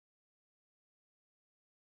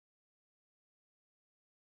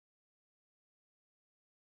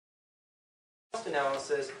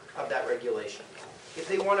analysis of that regulation. If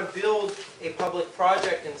they want to build a public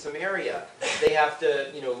project in some area, they have to,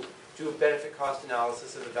 do a benefit cost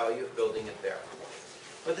analysis of the value of building it there.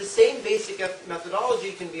 But the same basic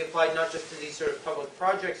methodology can be applied not just to these sort of public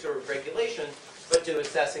projects or regulations, but to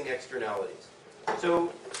assessing externalities. So,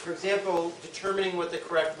 for example, determining what the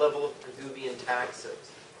correct level of Pigouvian tax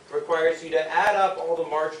is requires you to add up all the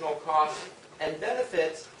marginal costs and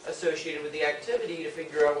benefits associated with the activity to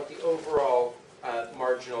figure out what the overall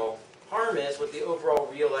marginal harm is, what the overall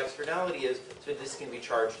real externality is, so this can be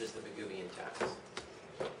charged as the Pigouvian tax.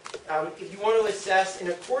 If you want to assess in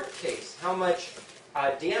a court case how much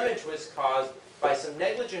damage was caused by some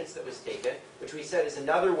negligence that was taken, which we said is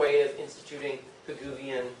another way of instituting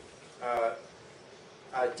Pigouvian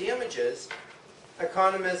damages,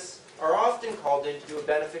 economists are often called in to do a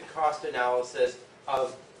benefit cost analysis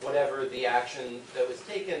of whatever the action that was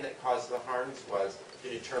taken that caused the harms was to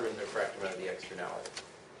determine the correct amount of the externality.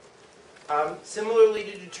 Similarly,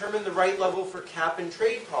 to determine the right level for cap and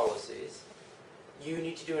trade policies, you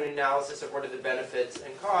need to do an analysis of what are the benefits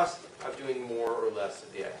and costs of doing more or less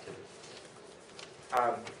of the activity.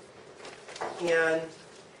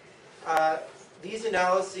 These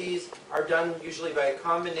analyses are done usually by a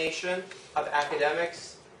combination of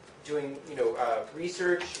academics doing,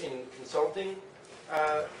 research in consulting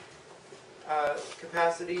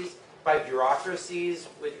capacities, by bureaucracies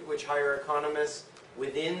which hire economists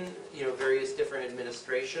within, various different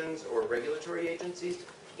administrations or regulatory agencies,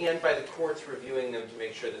 and by the courts reviewing them to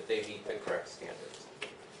make sure that they meet the correct standards.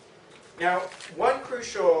 Now, one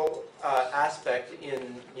crucial aspect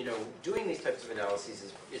in, doing these types of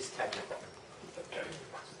analyses is technical.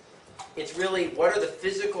 It's really what are the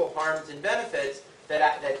physical harms and benefits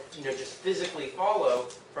that just physically follow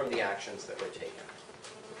from the actions that were taken.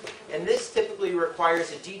 And this typically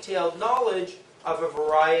requires a detailed knowledge of a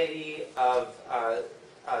variety of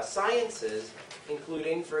sciences,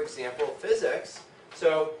 including, for example, physics.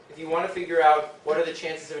 So if you want to figure out what are the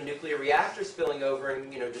chances of a nuclear reactor spilling over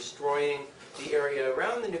and destroying the area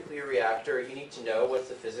around the nuclear reactor, you need to know what's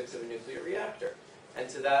the physics of a nuclear reactor. And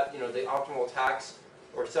so that, the optimal tax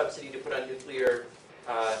or subsidy to put on nuclear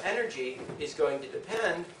energy is going to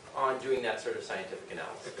depend on doing that sort of scientific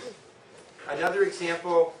analysis. Another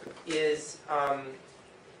example is, I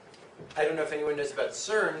don't know if anyone knows about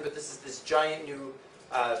CERN, but this is this giant new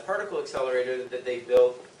particle accelerator that they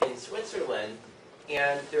built in Switzerland.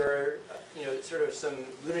 And there are, sort of some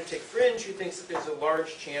lunatic fringe who thinks that there's a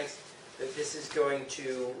large chance that this is going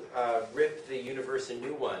to rip the universe a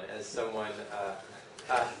new one, as someone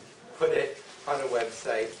put it on a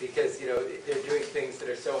website, because they're doing things that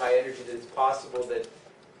are so high energy that it's possible that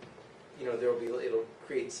it'll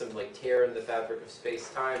create some tear in the fabric of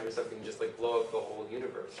space-time or something, just blow up the whole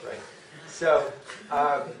universe, right? So,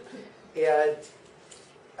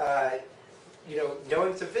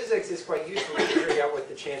 knowing some physics is quite useful to figuring out what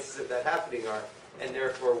the chances of that happening are, and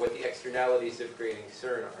therefore what the externalities of creating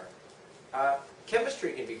CERN are.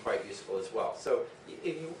 Chemistry can be quite useful as well. So,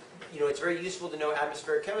 if it's very useful to know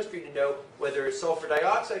atmospheric chemistry to know whether sulfur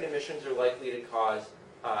dioxide emissions are likely to cause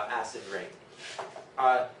acid rain.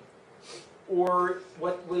 Or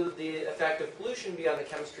what will the effect of pollution be on the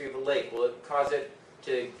chemistry of a lake? Will it cause it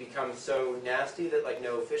to become so nasty that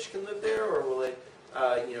no fish can live there, or will it,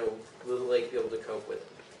 will the lake be able to cope with it?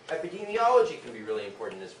 Epidemiology can be really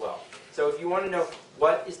important as well. So if you want to know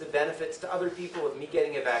what is the benefits to other people of me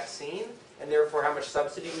getting a vaccine, and therefore how much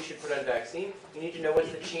subsidy we should put on vaccine, you need to know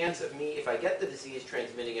what's the chance of me, if I get the disease,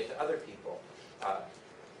 transmitting it to other people.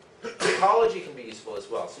 Ecology can be useful as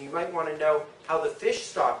well. So you might want to know how the fish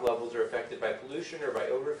stock levels are affected by pollution or by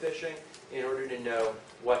overfishing in order to know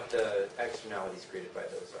what the externalities created by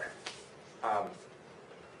those are.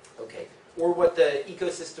 Okay. Or what the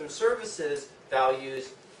ecosystem services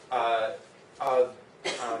values of a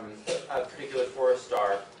particular forest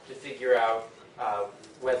are to figure out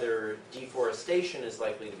whether deforestation is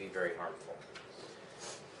likely to be very harmful.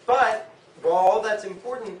 But while all that's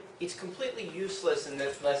important, it's completely useless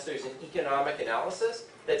unless there's an economic analysis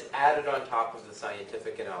that's added on top of the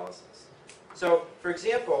scientific analysis. So, for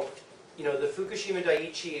example, the Fukushima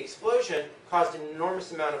Daiichi explosion caused an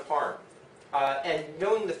enormous amount of harm. And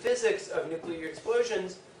knowing the physics of nuclear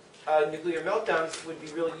explosions, nuclear meltdowns would be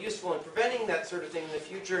really useful in preventing that sort of thing in the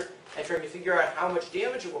future and trying to figure out how much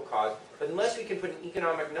damage it will cause. But unless we can put an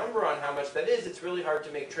economic number on how much that is, it's really hard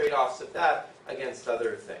to make trade-offs of that against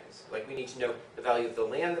other things. We need to know the value of the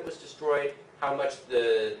land that was destroyed, how much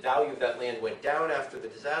the value of that land went down after the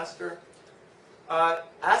disaster.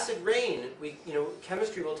 Acid rain,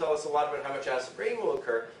 chemistry will tell us a lot about how much acid rain will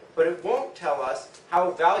occur, but it won't tell us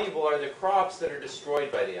how valuable are the crops that are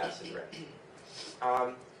destroyed by the acid rain.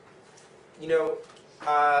 You know,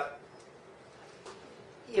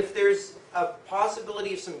 if there's a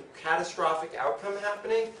possibility of some catastrophic outcome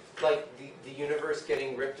happening, like the universe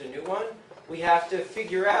getting ripped a new one, we have to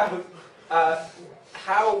figure out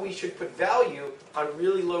how we should put value on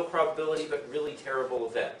really low probability but really terrible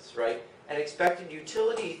events, right? And expected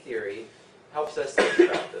utility theory helps us think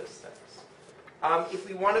about those things. If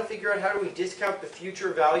we want to figure out how do we discount the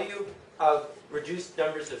future value of reduced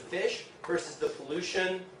numbers of fish versus the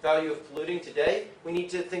pollution value of polluting today, we need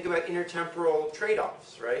to think about intertemporal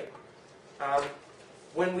trade-offs, right?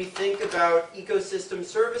 When we think about ecosystem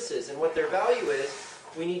services and what their value is,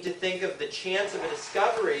 we need to think of the chance of a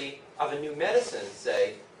discovery of a new medicine,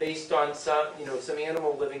 say, based on some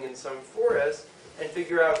animal living in some forest, and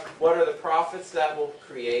figure out what are the profits that will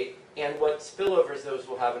create and what spillovers those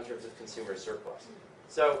will have in terms of consumer surplus.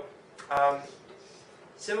 So,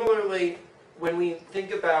 similarly, when we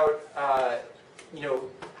think about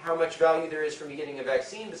how much value there is for me getting a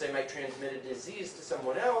vaccine because I might transmit a disease to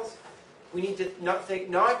someone else, we need to think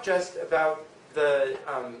not just about the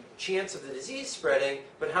chance of the disease spreading,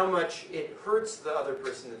 but how much it hurts the other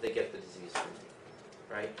person that they get the disease from me,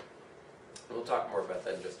 right? And we'll talk more about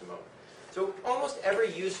that in just a moment. So almost every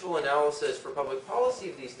useful analysis for public policy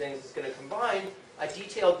of these things is going to combine a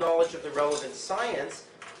detailed knowledge of the relevant science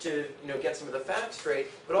to get some of the facts straight,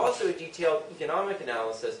 but also a detailed economic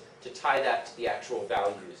analysis to tie that to the actual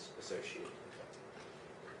values associated.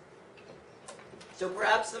 So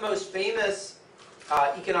perhaps the most famous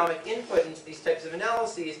economic input into these types of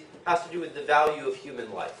analyses has to do with the value of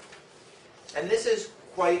human life. And this is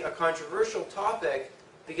quite a controversial topic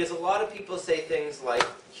because a lot of people say things like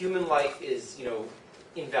human life is,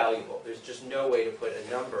 invaluable. There's just no way to put a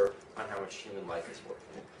number on how much human life is worth.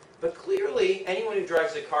 But clearly, anyone who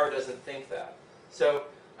drives a car doesn't think that. So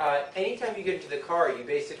anytime you get into the car, you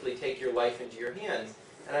basically take your life into your hands.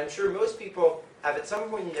 And I'm sure most people have at some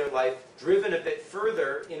point in their life driven a bit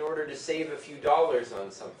further in order to save a few dollars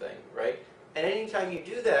on something, right? And anytime you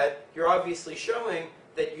do that, you're obviously showing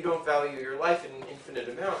that you don't value your life in an infinite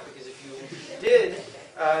amount, because if you did,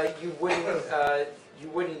 you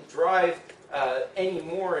wouldn't drive any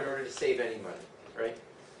more in order to save any money, right?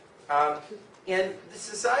 And the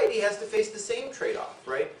society has to face the same trade-off,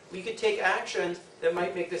 right? We could take actions that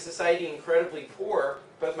might make the society incredibly poor,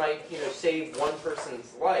 but might, save one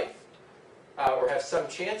person's life, or have some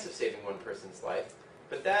chance of saving one person's life.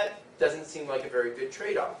 But that doesn't seem like a very good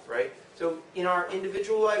trade-off, right? So in our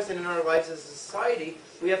individual lives and in our lives as a society,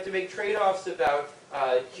 we have to make trade-offs about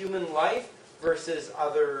human life versus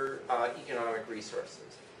other economic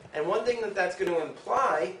resources. And one thing that that's going to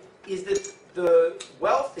imply is that the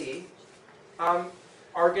wealthy are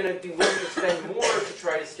going to be willing to spend more to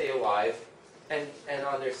try to stay alive and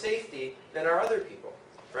on their safety than are other people,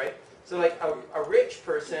 right? So like a rich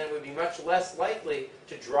person would be much less likely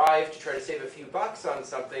to drive to try to save a few bucks on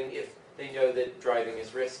something if they know that driving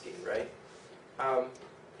is risky, right?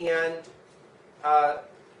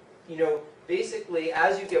 Basically,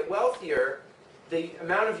 as you get wealthier, the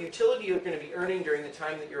amount of utility you're going to be earning during the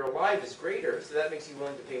time that you're alive is greater, so that makes you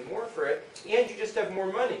willing to pay more for it, and you just have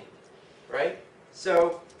more money, right?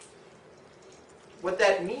 So what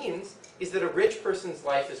that means is that a rich person's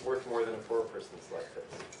life is worth more than a poor person's life is,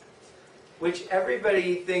 which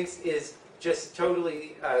everybody thinks is just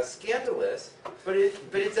totally scandalous, but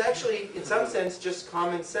it's actually, in some sense, just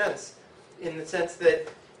common sense, in the sense that,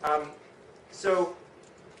 so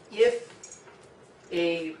if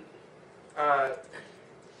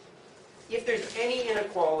there's any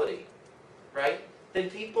inequality, right, then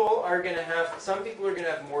some people are going to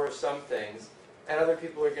have more of some things, and other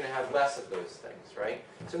people are going to have less of those things, right?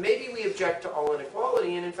 So maybe we object to all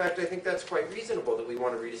inequality, and in fact I think that's quite reasonable that we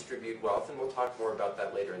want to redistribute wealth, and we'll talk more about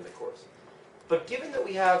that later in the course. But given that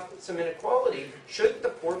we have some inequality, shouldn't the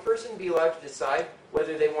poor person be allowed to decide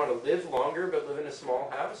whether they want to live longer but live in a small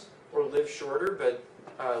house, or live shorter but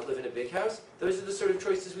live in a big house? Those are the sort of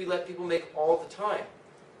choices we let people make all the time.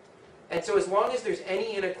 And so as long as there's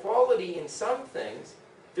any inequality in some things,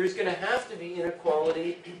 there's going to have to be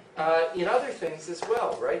inequality in other things as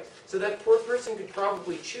well, right? So that poor person could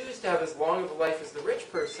probably choose to have as long of a life as the rich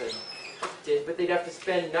person did, but they'd have to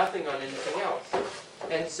spend nothing on anything else.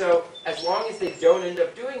 And so as long as they don't end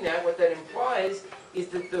up doing that, what that implies is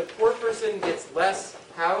that the poor person gets less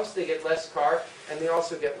house, they get less car, and they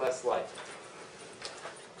also get less life.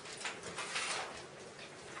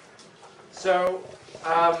 So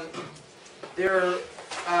there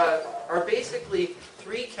are basically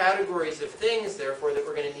three categories of things, therefore, that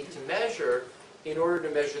we're going to need to measure in order to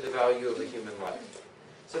measure the value of a human life.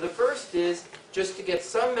 So the first is just to get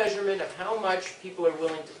some measurement of how much people are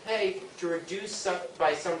willing to pay to reduce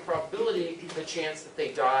by some probability the chance that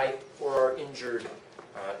they die or are injured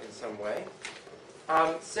in some way.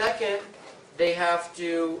 Second, they have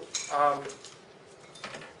to,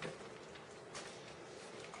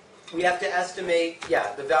 we have to estimate,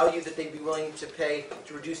 the value that they'd be willing to pay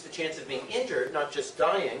to reduce the chance of being injured, not just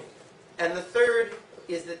dying. And the third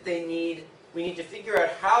is that we need to figure out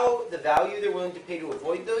how the value they're willing to pay to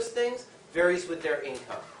avoid those things varies with their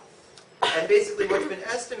income. And basically what's been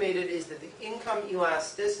estimated is that the income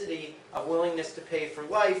elasticity of willingness to pay for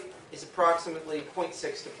life is approximately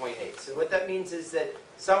 0.6 to 0.8. So what that means is that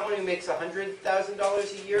someone who makes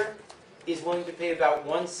 $100,000 a year is willing to pay about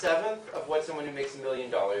 1/7 of what someone who makes $1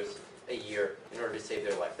 million a year in order to save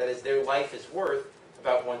their life. That is, their life is worth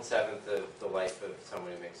about 1/7 of the life of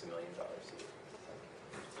someone who makes $1 million a year.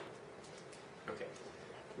 Okay.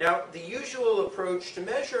 Now, the usual approach to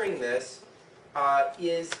measuring this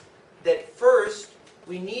is that first,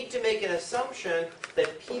 we need to make an assumption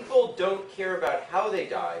that people don't care about how they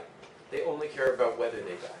die, they only care about whether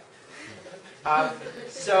they die.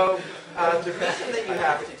 The reason that you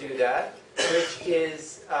have to do that, which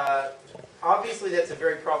is, obviously that's a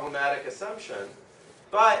very problematic assumption,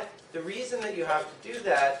 but the reason that you have to do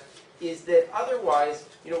that is that otherwise,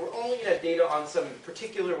 we're only going to have data on some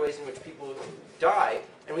particular ways in which people die,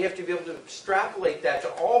 and we have to be able to extrapolate that to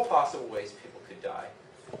all possible ways people could die.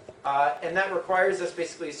 And that requires us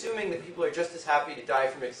basically assuming that people are just as happy to die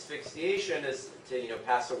from asphyxiation as to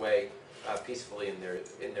pass away peacefully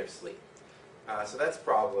in their sleep. So that's a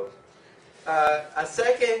problem. A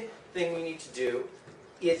second thing we need to do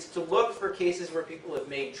is to look for cases where people have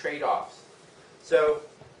made trade-offs. So,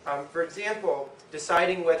 for example,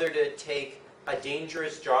 deciding whether to take a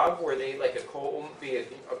dangerous job where they, like a coal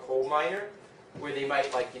miner, where they might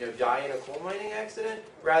die in a coal mining accident,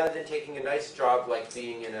 rather than taking a nice job like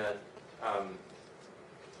being in a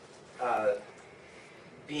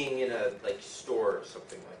store or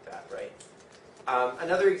something like that, right?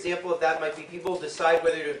 Another example of that might be people decide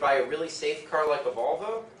whether to buy a really safe car like a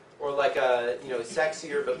Volvo, or like a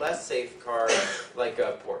sexier but less safe car like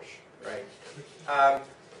a Porsche, right?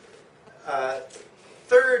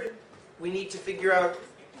 Third, we need to figure out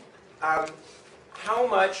how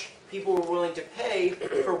much people are willing to pay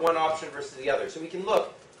for one option versus the other. So we can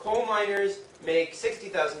look. Coal miners make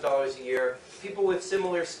 $60,000 a year. People with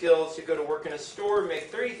similar skills who go to work in a store make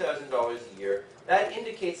 $30,000 a year. That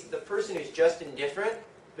indicates that the person who's just indifferent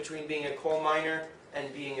between being a coal miner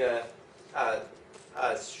and being a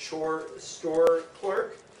store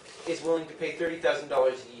clerk is willing to pay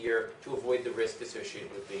 $30,000 a year to avoid the risk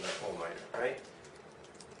associated with being a coal miner, right?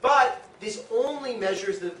 But this only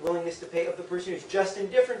measures the willingness to pay of the person who's just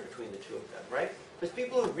indifferent between the two of them, right? Because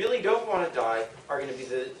people who really don't want to die are going to be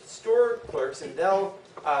the store clerks, and they'll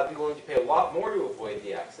be willing to pay a lot more to avoid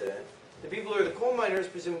the accident. The people who are the coal miners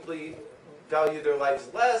presumably value their lives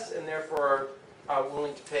less, and therefore are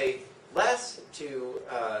willing to pay less to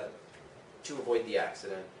avoid the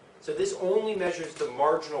accident. So this only measures the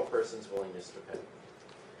marginal person's willingness to pay.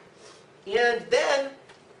 And then,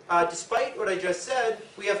 despite what I just said,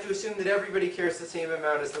 we have to assume that everybody cares the same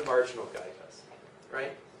amount as the marginal guy does,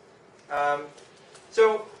 right?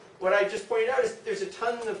 So what I just pointed out is there's a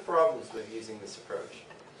ton of problems with using this approach.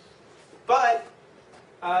 But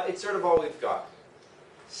it's sort of all we've got.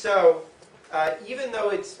 So even though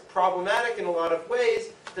it's problematic in a lot of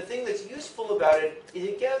ways, the thing that's useful about it is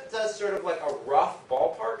it gives us sort of like a rough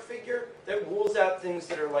ballpark figure that rules out things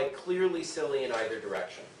that are like clearly silly in either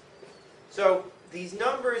direction. So these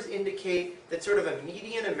numbers indicate that sort of a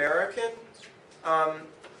median American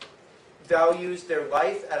values their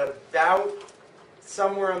life at about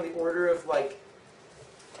somewhere on the order of like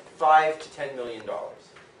 $5 to $10 million.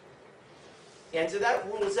 And so that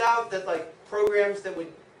rules out that like programs that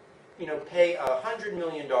would pay $100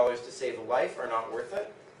 million to save a life are not worth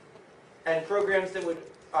it. And programs that would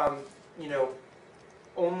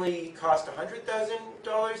only cost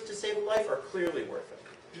 $100,000 to save a life are clearly worth it.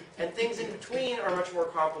 And things in between are much more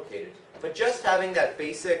complicated. But just having that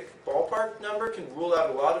basic ballpark number can rule out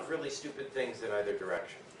a lot of really stupid things in either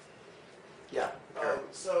direction. Yeah.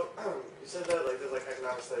 So you said that there's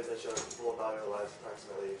economic studies that show people will value their lives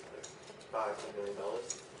approximately $5 to $10 million.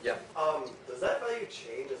 Yeah. Does that value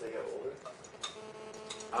change as they get older?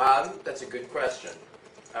 That's a good question.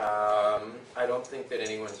 I don't think that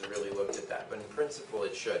anyone's really looked at that, but in principle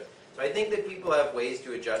it should. So I think that people have ways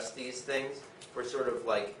to adjust these things for sort of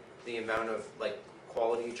like the amount of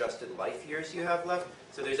quality adjusted life years you have left.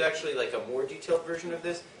 So there's actually a more detailed version of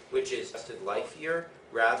this, which is adjusted life year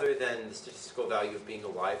rather than the statistical value of being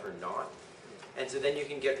alive or not. And so then you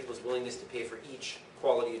can get people's willingness to pay for each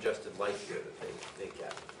quality-adjusted life year that they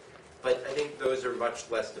get. But I think those are much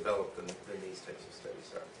less developed than these types of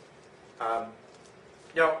studies are.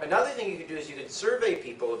 Now, another thing you could do is you could survey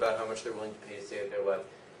people about how much they're willing to pay to stay with their life.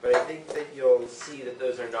 But I think that you'll see that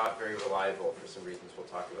those are not very reliable for some reasons we'll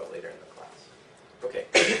talk about later in the class. Okay,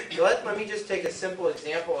 so let me just take a simple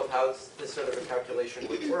example of how this sort of a calculation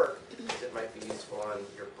would work, because it might be useful on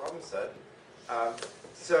your problem set.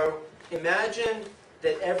 So imagine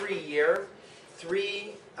that every year,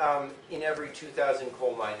 3 in every 2,000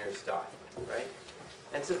 coal miners die, right?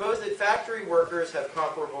 And suppose that factory workers have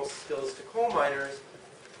comparable skills to coal miners,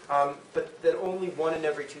 but that only 1 in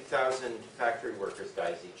every 2,000 factory workers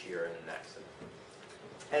dies each year in an accident.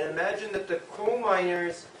 And imagine that the coal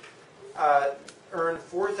miners earn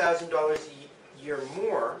 $4,000 a year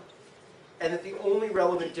more, and that the only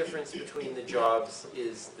relevant difference between the jobs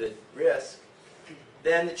is the risk.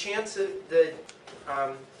 Then the chance of the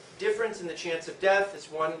difference in the chance of death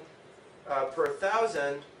is 1 per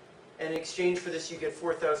 1,000, and in exchange for this you get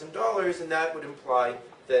 $4,000, and that would imply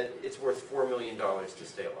that it's worth $4 million to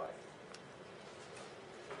stay alive.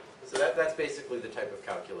 So that's basically the type of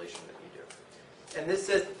calculation that you do. And this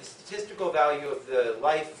says that the statistical value of the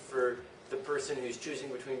life for the person who's choosing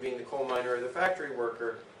between being the coal miner or the factory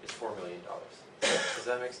worker is $4 million. Does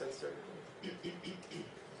that make sense to everybody?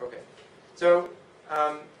 Okay. So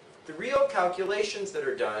the real calculations that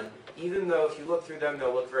are done, even though if you look through them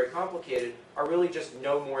they'll look very complicated, are really just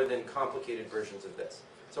no more than complicated versions of this.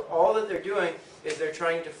 So all that they're doing is they're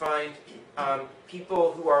trying to find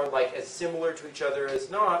people who are like as similar to each other as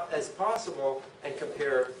possible, and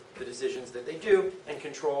compare the decisions that they do and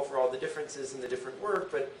control for all the differences in the different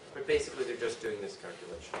work, but basically they're just doing this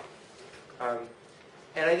calculation.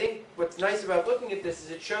 And I think what's nice about looking at this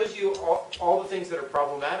is it shows you all the things that are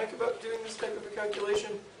problematic about doing this type of a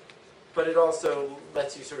calculation, but it also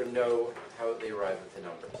lets you sort of know how they arrive at the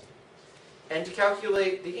numbers. And to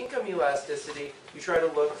calculate the income elasticity, you try to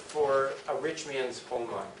look for a rich man's coal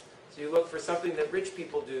mine. So you look for something that rich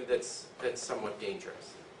people do that's somewhat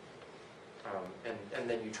dangerous. And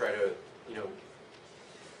then you try to,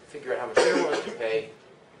 figure out how much they're willing to pay,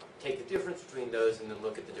 take the difference between those, and then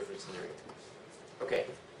look at the difference in their income. Okay,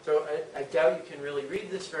 so I doubt you can really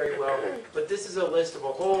read this very well, but this is a list of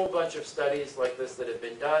a whole bunch of studies like this that have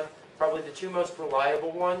been done. Probably the 2 most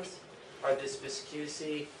reliable ones are this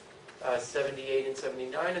Viscusi 78 and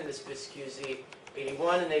 79, and this Viscusi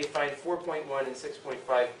 81, and they find $4.1 and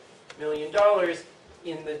 $6.5 million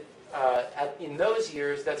in those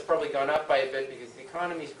years. That's probably gone up by a bit because the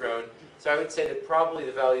economy's grown. So I would say that probably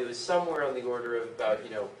the value is somewhere on the order of about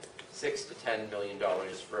 $6 to $10 million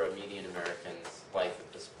for a median American's life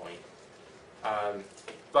at this point.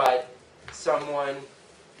 But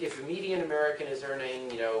if a median American is earning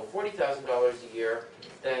 $40,000 a year,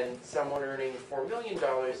 then someone earning $4 million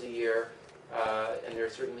a year, and there are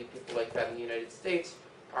certainly people like that in the United States,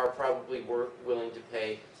 are probably willing to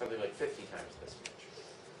pay something like 50 times this much.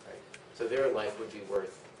 Right? So their life would be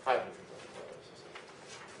worth $500 million or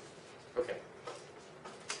something. Okay.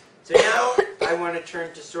 So now I want to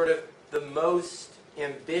turn to sort of the most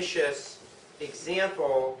ambitious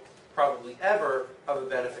example, probably ever, of a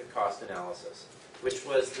benefit-cost analysis, which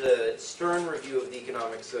was the Stern review of the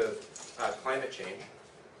economics of climate change.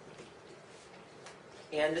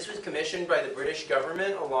 And this was commissioned by the British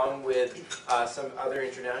government along with some other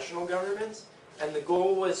international governments. And the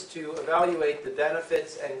goal was to evaluate the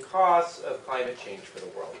benefits and costs of climate change for the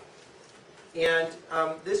world. And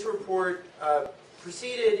this report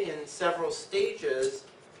proceeded in several stages.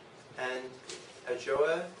 And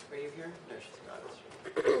Ajoa, are you here? No, she's not.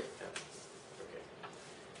 No. Okay.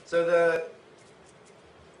 So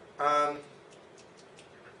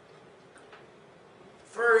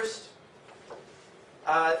first,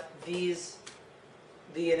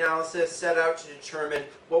 the analysis set out to determine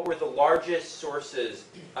what were the largest sources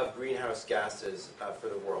of greenhouse gases for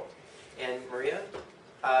the world. And Maria,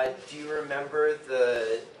 do you remember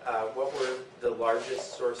what were the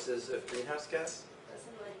largest sources of greenhouse gas?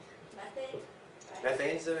 Something like methane. Right?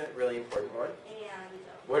 Methane's a really important one. And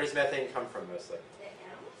Where does methane come from mostly? the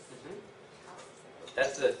animals.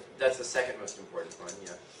 Mm-hmm. That's the second most important one.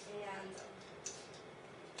 Yeah.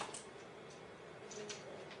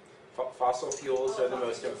 Fossil fuels are the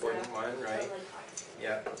most important one, right?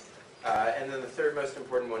 Yeah. And then the third most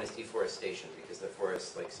important one is deforestation, because the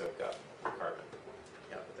forests soak up carbon.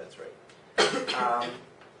 Yeah, but that's right.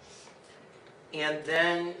 And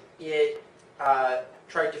then it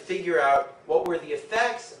tried to figure out what were the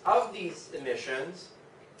effects of these emissions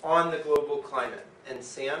on the global climate. And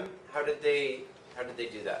Sam, how did they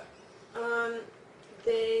do that?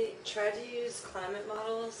 They tried to use climate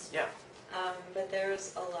models, Yeah. but there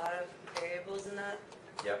was a lot of variables in that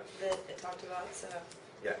Yep. that it talked about. So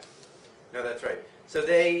Yeah. No, that's right. So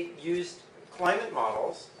they used climate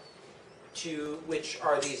models, which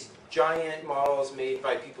are these giant models made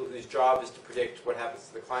by people whose job is to predict what happens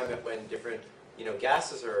to the climate when different,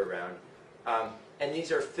 gases are around. And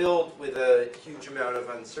these are filled with a huge amount of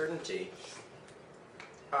uncertainty.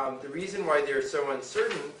 The reason why they're so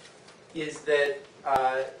uncertain is that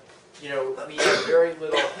we have very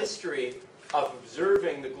little history of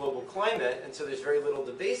observing the global climate, and so there's very little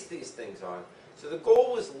to base these things on. So the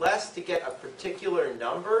goal was less to get a particular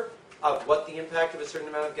number of what the impact of a certain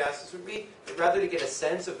amount of gases would be, but rather to get a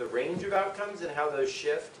sense of the range of outcomes and how those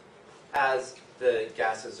shift as the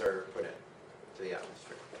gases are put into the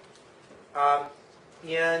atmosphere.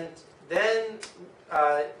 And then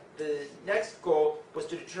the next goal was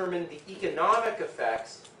to determine the economic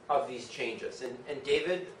effects of these changes. And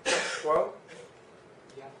David, quote?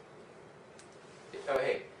 Yeah. Oh,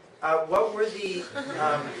 hey. What were the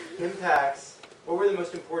impacts, what were the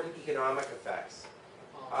most important economic effects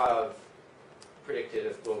of predicted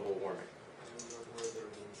of global warming?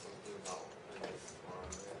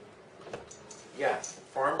 Yeah,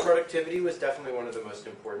 farm productivity was definitely one of the most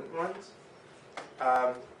important ones.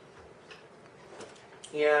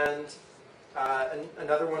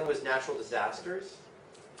 Another one was natural disasters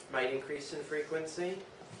might increase in frequency.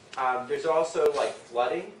 There's also like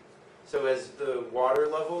flooding. So as the water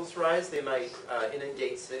levels rise, they might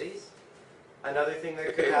inundate cities. Another thing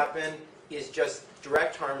that could happen is just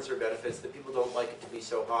direct harms or benefits that people don't like it to be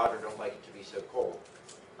so hot or don't like it to be so cold.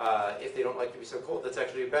 If they don't like it to be so cold, that's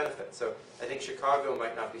actually a benefit. So I think Chicago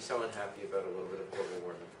might not be so unhappy about a little bit of global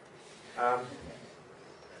warming.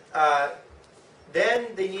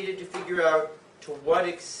 Then they needed to figure out to what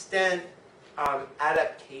extent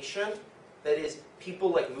adaptation, that is,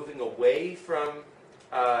 people like moving away from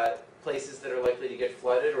places that are likely to get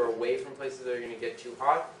flooded or away from places that are going to get too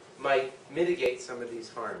hot, might mitigate some of these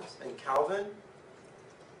harms. And Calvin,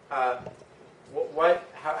 how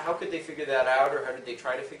could they figure that out, or how did they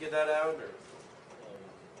try to figure that out? Or?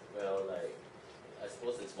 Well, I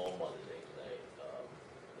suppose it's more modeling.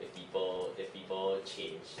 If people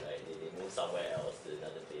change, they move somewhere else to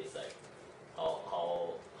another place,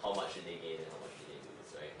 how much should they gain and how much should they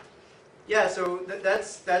lose, right? Yeah, so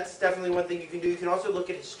that's definitely one thing you can do. You can also look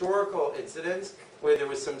at historical incidents where there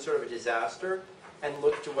was some sort of a disaster and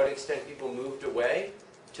look to what extent people moved away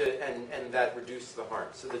and that reduced the harm.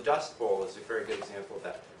 So the Dust Bowl is a very good example of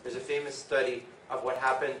that. There's a famous study of what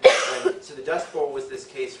happened so the Dust Bowl was this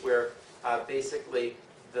case where basically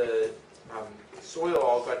the soil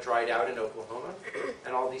all got dried out in Oklahoma,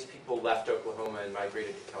 and all these people left Oklahoma and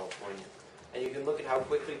migrated to California. And you can look at how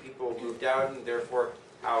quickly people moved out, and therefore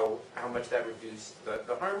how much that reduced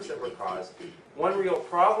the harms that were caused. One real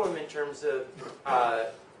problem in terms of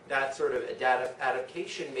that sort of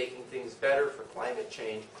adaptation making things better for climate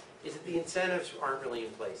change is that the incentives aren't really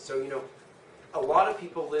in place. So, a lot of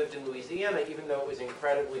people lived in Louisiana, even though it was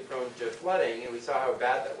incredibly prone to flooding, and we saw how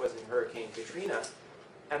bad that was in Hurricane Katrina.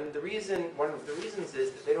 And one of the reasons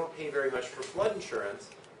is that they don't pay very much for flood insurance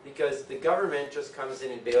because the government just comes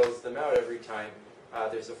in and bails them out every time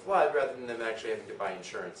there's a flood, rather than them actually having to buy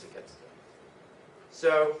insurance against it.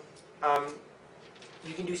 So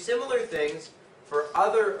you can do similar things for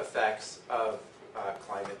other effects of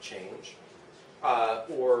climate change,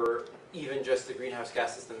 or even just the greenhouse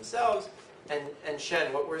gases themselves. And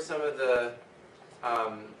Shen, what were some of the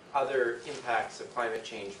other impacts of climate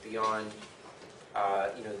change beyond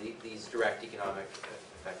these direct economic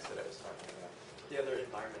effects that I was talking about? The other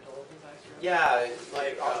environmental impacts, right? Yeah,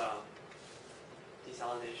 Like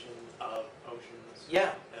desalination of oceans.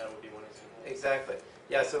 Yeah. That would be one example. Exactly.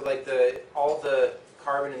 Yeah, so like all the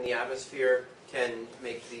carbon in the atmosphere can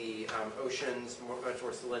make the oceans much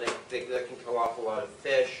more salinic. That can kill off a lot of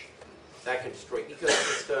fish. That can destroy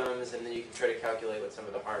ecosystems, and then you can try to calculate what some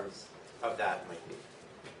of the harms of that might be.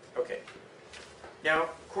 Okay. Now,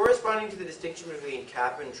 corresponding to the distinction between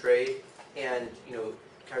cap and trade and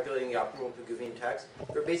calculating the optimal Pigouvian tax,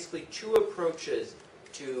 there are basically two approaches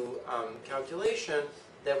to calculation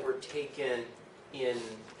that were taken in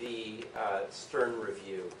the Stern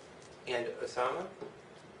review. And Osama?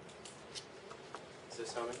 Is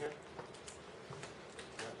Osama here?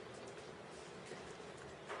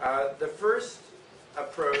 The first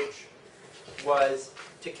approach was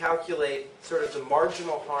to calculate sort of the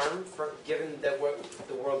marginal harm, given that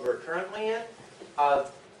the world we're currently in,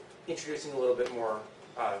 of introducing a little bit more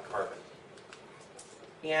carbon.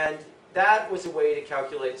 And that was a way to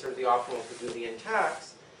calculate sort of the optimal Pigouvian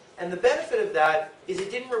tax. And the benefit of that is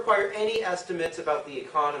it didn't require any estimates about the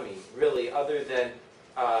economy, really, other than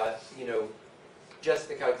just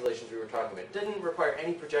the calculations we were talking about. It didn't require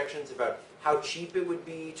any projections about how cheap it would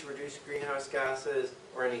be to reduce greenhouse gases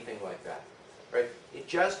or anything like that, right? It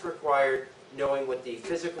just required knowing what the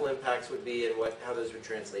physical impacts would be and how those would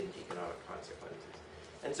translate into economic consequences.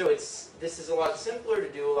 And so this is a lot simpler to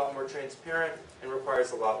do, a lot more transparent, and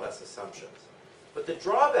requires a lot less assumptions. But the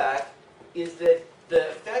drawback is that the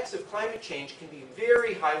effects of climate change can be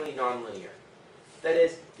very highly nonlinear. That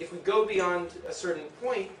is, if we go beyond a certain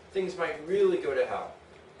point, things might really go to hell.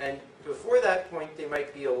 And before that point, they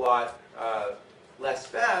might be a lot less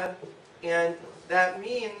bad. And that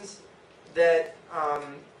means that,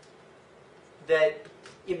 that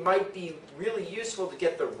it might be really useful to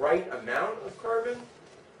get the right amount of carbon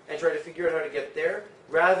and try to figure out how to get there,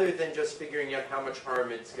 rather than just figuring out how much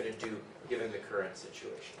harm it's going to do given the current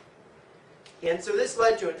situation. And so this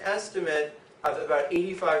led to an estimate of about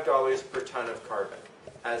 $85 per ton of carbon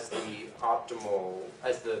as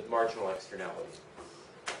the marginal externality.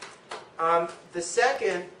 The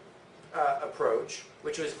second approach,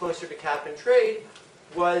 which was closer to cap and trade,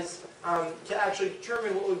 was to actually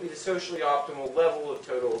determine what would be the socially optimal level of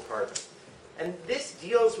total carbon. And this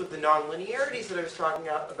deals with the nonlinearities that I was talking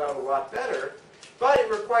about a lot better, but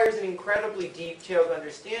it requires an incredibly detailed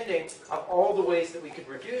understanding of all the ways that we could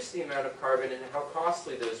reduce the amount of carbon and how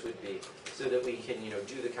costly those would be, so that we can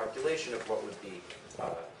do the calculation of what would be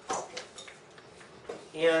optimal.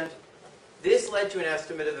 And this led to an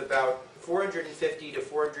estimate of about 450 to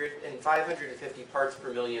 550 parts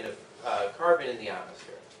per million of carbon in the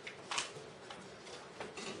atmosphere.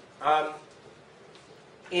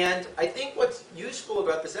 And I think what's useful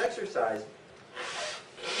about this exercise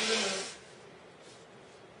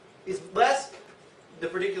is less the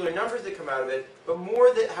particular numbers that come out of it, but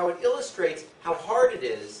more that how it illustrates how hard it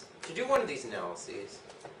is to do one of these analyses.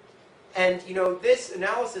 And this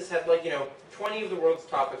analysis had 20 of the world's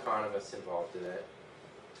top economists involved in it.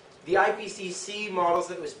 The IPCC models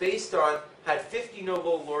that it was based on had 50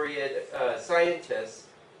 Nobel laureate scientists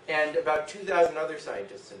and about 2,000 other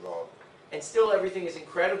scientists involved. And still everything is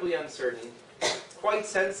incredibly uncertain, quite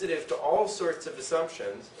sensitive to all sorts of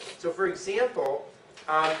assumptions. So for example,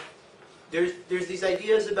 there's these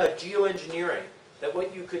ideas about geoengineering, that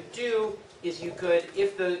what you could do is you could,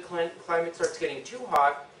 if the climate starts getting too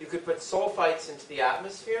hot, you could put sulfites into the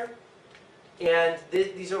atmosphere. And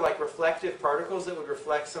these are like reflective particles that would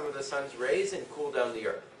reflect some of the sun's rays and cool down the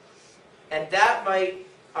Earth. And that might,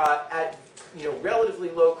 at relatively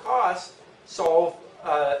low cost,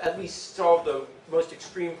 at least solve the most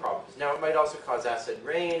extreme problems. Now, it might also cause acid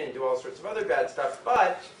rain and do all sorts of other bad stuff,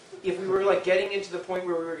 but if we were getting into the point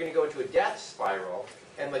where we were going to go into a death spiral,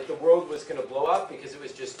 and the world was going to blow up because it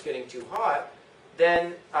was just getting too hot,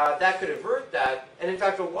 then that could avert that. And in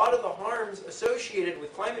fact, a lot of the harms associated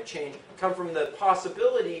with climate change come from the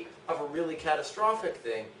possibility of a really catastrophic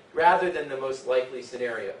thing, rather than the most likely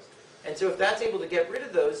scenarios. And so if that's able to get rid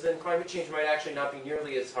of those, then climate change might actually not be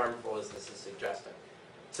nearly as harmful as this is suggesting.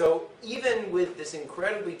 So even with this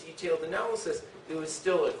incredibly detailed analysis, it was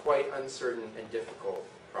still a quite uncertain and difficult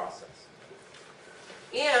process.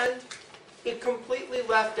 And it completely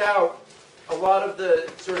left out a lot of the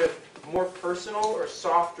sort of more personal or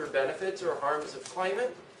softer benefits or harms of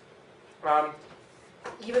climate,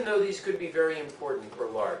 even though these could be very important or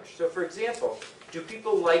large. So for example, do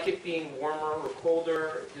people like it being warmer or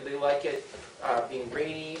colder? Do they like it being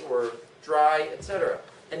rainy or dry, etc.?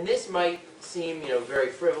 And this might seem, very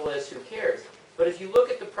frivolous, who cares? But if you look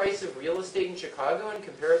at the price of real estate in Chicago and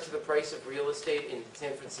compare it to the price of real estate in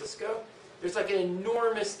San Francisco, there's an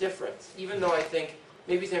enormous difference. Even though I think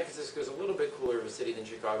maybe San Francisco is a little bit cooler of a city than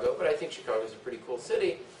Chicago, but I think Chicago is a pretty cool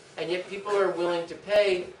city. And yet people are willing to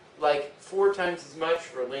pay 4 times as much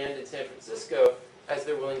for land in San Francisco as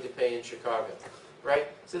they're willing to pay in Chicago, right?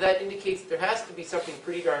 So that indicates there has to be something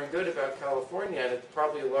pretty darn good about California, and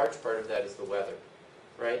probably a large part of that is the weather,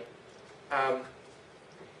 right?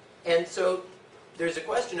 And so there's a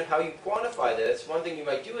question of how you quantify this. One thing you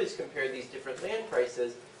might do is compare these different land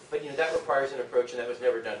prices, but that requires an approach, and that was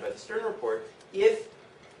never done by the Stern Report. If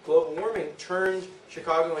global warming turned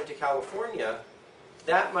Chicago into California,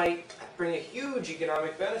 that might bring a huge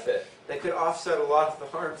economic benefit that could offset a lot of the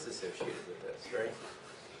harms associated with this,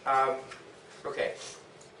 right? Okay.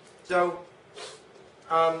 So,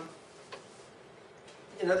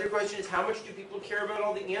 another question is, how much do people care about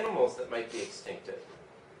all the animals that might be extincted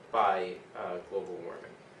by global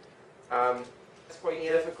warming? It's quite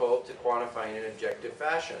difficult to quantify in an objective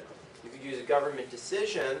fashion. You could use a government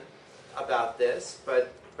decision about this,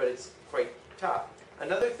 but it's quite tough.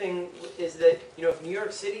 Another thing is that, if New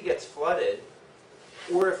York City gets flooded,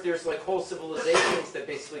 or if there's like whole civilizations that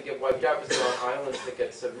basically get wiped out because they're on islands that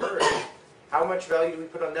get submerged, how much value do we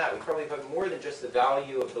put on that? We probably put more than just the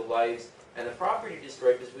value of the lives and the property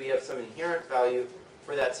destroyed, because we have some inherent value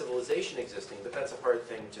for that civilization existing, but that's a hard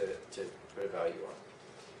thing to put a value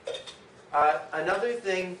on. Another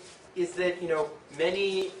thing is that,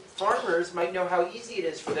 many farmers might know how easy it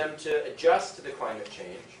is for them to adjust to the climate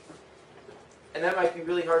change. And that might be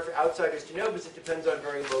really hard for outsiders to know because it depends on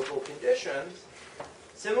very local conditions.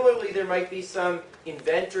 Similarly, there might be some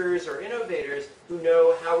inventors or innovators who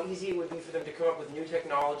know how easy it would be for them to come up with new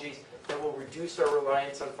technologies that will reduce our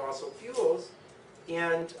reliance on fossil fuels.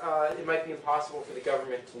 And it might be impossible for the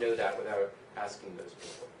government to know that without asking those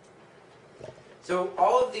people. So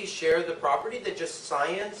all of these share the property that just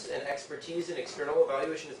science and expertise and external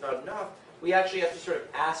evaluation is not enough. We actually have to sort of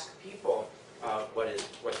ask people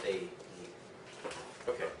what they need.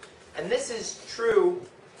 Okay, and this is true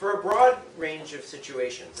for a broad range of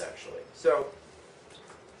situations, actually. So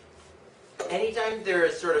anytime there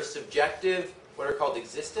is sort of subjective, what are called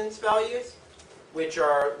existence values, which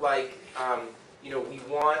are like, we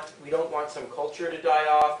don't want some culture to die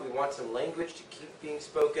off. We want some language to keep being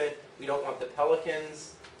spoken. We don't want the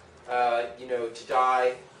pelicans, to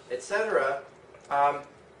die, etc.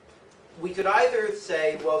 We could either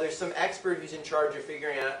say, well, there's some expert who's in charge of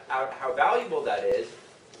figuring out how valuable that is,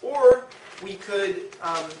 or we could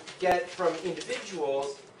get from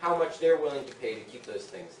individuals how much they're willing to pay to keep those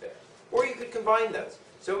things there. Or you could combine those.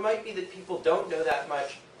 So it might be that people don't know that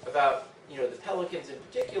much about the pelicans in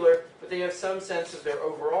particular, but they have some sense of their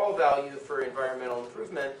overall value for environmental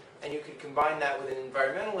improvement, and you could combine that with an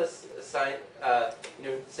environmentalist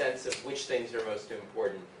sense of which things are most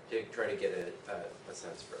important to try to get a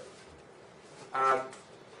sense for it.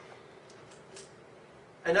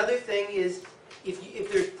 Another thing is,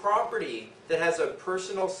 if there's property that has a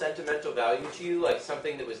personal sentimental value to you, like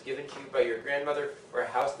something that was given to you by your grandmother, or a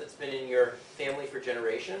house that's been in your family for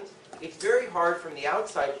generations, it's very hard from the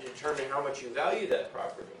outside to determine how much you value that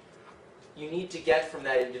property. You need to get from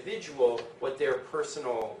that individual what their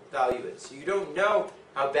personal value is. So you don't know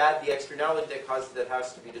how bad the externality that causes that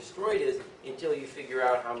house to be destroyed is until you figure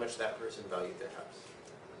out how much that person valued the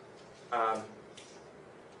house.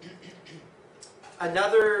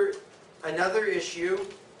 Another issue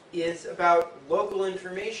is about local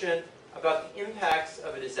information about the impacts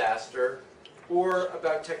of a disaster or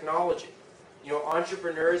about technology.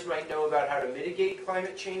 Entrepreneurs might know about how to mitigate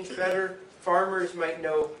climate change better. Farmers might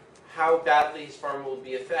know how badly his farm will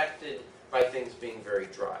be affected by things being very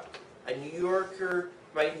dry. A New Yorker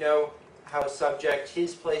might know how subject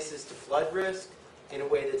his place is to flood risk in a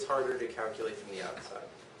way that's harder to calculate from the outside.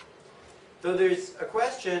 Though there's a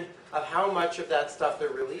question of how much of that stuff there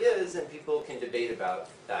really is, and people can debate about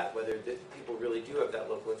that, whether people really do have that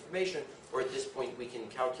local information, or at this point we can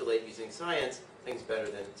calculate using science things better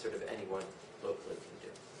than sort of anyone locally can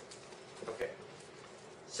do. Okay.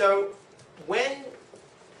 So when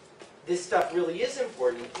this stuff really is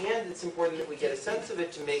important, and it's important that we get a sense of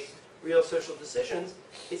it to make real social decisions,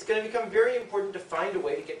 it's going to become very important to find a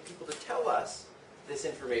way to get people to tell us this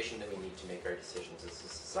information that we need to make our decisions as a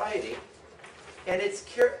society. And it's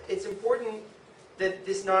important that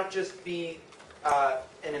this not just be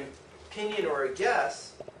an opinion or a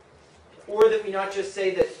guess, or that we not just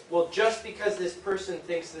say that, well, just because this person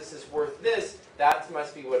thinks this is worth this, that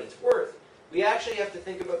must be what it's worth. We actually have to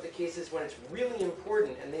think about the cases when it's really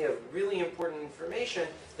important, and they have really important information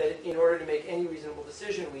that in order to make any reasonable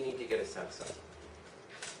decision, we need to get a sense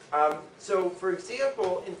of. So, for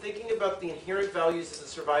example, in thinking about the inherent values of the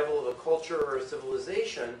survival of a culture or a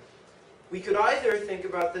civilization, we could either think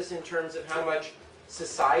about this in terms of how much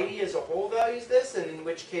society as a whole values this, and in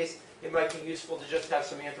which case it might be useful to just have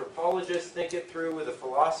some anthropologists think it through with a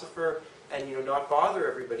philosopher and not bother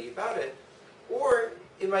everybody about it. Or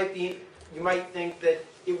it might be, you might think that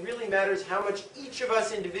it really matters how much each of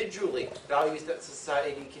us individually values that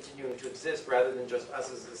society continuing to exist rather than just us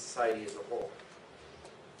as a society as a whole.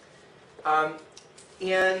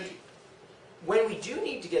 And when we do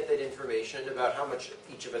need to get that information about how much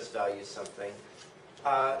each of us values something,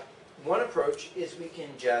 one approach is we can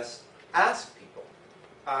just ask people.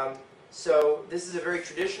 So this is a very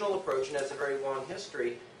traditional approach and has a very long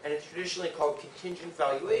history, and it's traditionally called contingent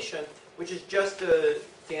valuation, which is just a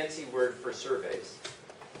fancy word for surveys.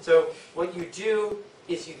 So what you do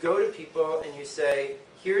is you go to people and you say,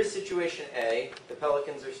 here's situation A, the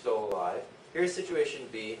pelicans are still alive. Here's situation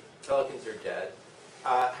B, pelicans are dead.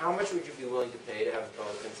 How much would you be willing to pay to have the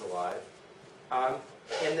pelicans alive?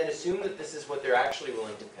 And then assume that this is what they're actually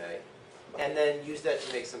willing to pay, and then use that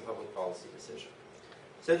to make some public policy decision.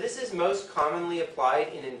 So this is most commonly applied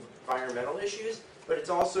in environmental issues, but it's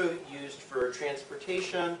also used for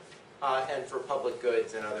transportation and for public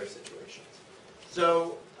goods and other situations.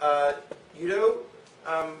 So, Udo,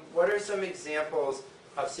 what are some examples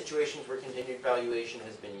of situations where contingent valuation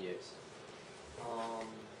has been used? I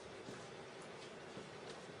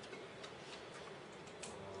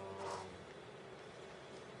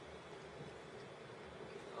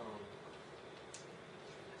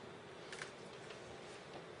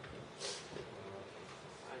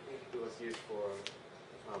think it was used for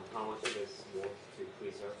how much it is worth to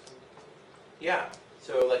preserve something. Yeah,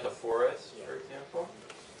 so like a forest, for example.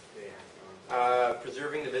 Yeah.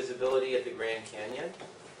 Preserving the visibility of the Grand Canyon.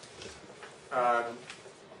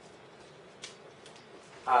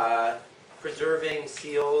 Preserving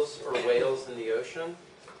seals or whales in the ocean.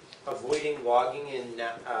 Avoiding logging in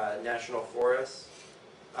national forests.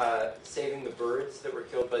 Saving the birds that were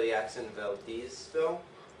killed by the Exxon Valdez spill.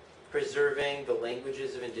 Preserving the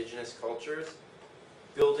languages of indigenous cultures.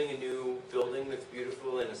 Building a new building that's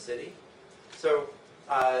beautiful in a city. So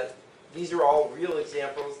these are all real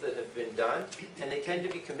examples that have been done, and they tend to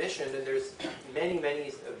be commissioned, and there's many, many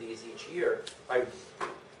of these each year by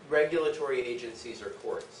regulatory agencies or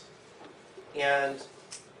courts. And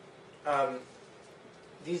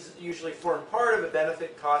these usually form part of a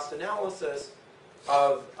benefit-cost analysis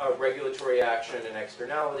of a regulatory action and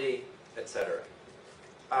externality, etc.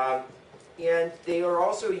 And they are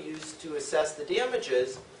also used to assess the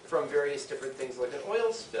damages from various different things like an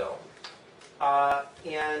oil spill.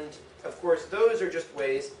 And of course, those are just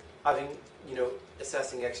ways of,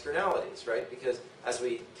 assessing externalities, right? Because as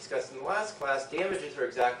we discussed in the last class, damages are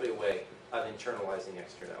exactly a way of internalizing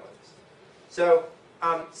externalities. So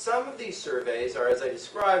some of these surveys are, as I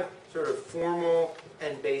described, sort of formal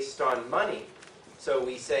and based on money. So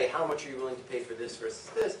we say, how much are you willing to pay for this versus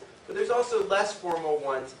this? But there's also less formal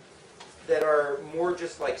ones that are more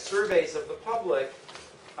just like surveys of the public,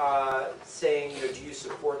 saying, do you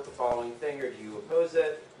support the following thing or do you oppose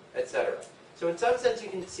it, etc. So in some sense, you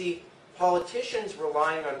can see politicians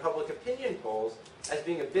relying on public opinion polls as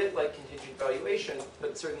being a bit like contingent valuation,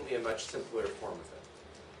 but certainly a much simpler form of it.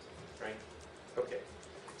 Right? Okay.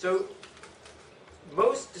 So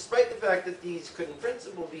despite the fact that these could in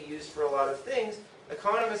principle be used for a lot of things,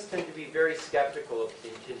 economists tend to be very skeptical of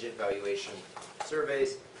contingent valuation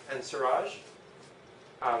surveys. And Suraj,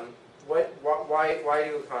 why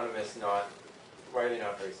do economists why are they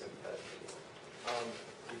not very sympathetic?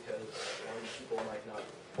 Because people might not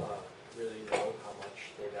really know how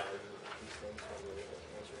much they value these things when they're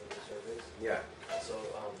answering the surveys. Yeah. So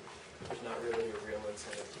there's not really a real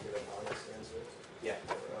incentive to give an honest answer. Yeah.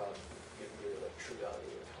 Or give you a true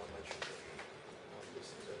value of how much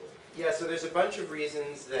these things are worth. Yeah, so there's a bunch of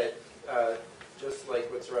reasons that, just like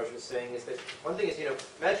what Suraj was saying, is that one thing is,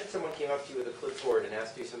 imagine someone came up to you with a clipboard and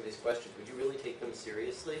asked you some of these questions. Would you really take them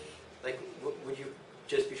seriously? Like, would you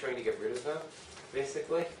just be trying to get rid of them,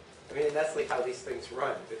 basically? I mean, that's like how these things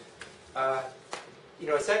run. But,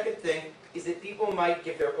 a second thing is that people might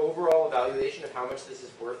give their overall evaluation of how much this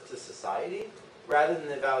is worth to society, rather than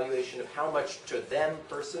the evaluation of how much to them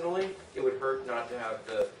personally it would hurt not to have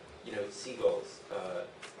the, seagulls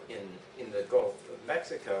in the Gulf of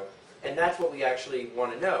Mexico. And that's what we actually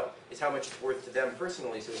want to know, is how much it's worth to them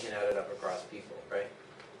personally so we can add it up across people, right?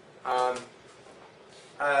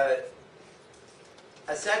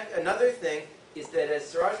 Another thing is that, as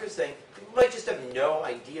Suraj was saying, people might just have no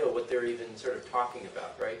idea what they're even sort of talking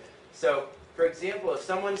about, right? So, for example, if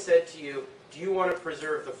someone said to you, do you want to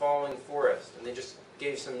preserve the following forest? And they just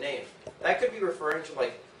gave some name. That could be referring to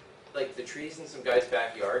like the trees in some guy's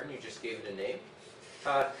backyard and you just gave it a name.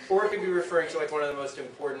 Or it could be referring to like one of the most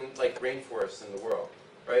important rainforests in the world,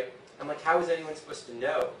 right? And how is anyone supposed to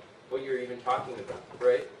know what you're even talking about,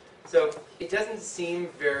 right? So it doesn't seem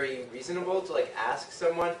very reasonable to ask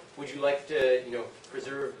someone, would you like to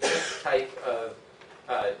preserve this type of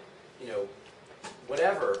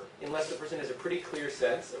whatever, unless the person has a pretty clear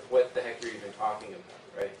sense of what the heck you're even talking about,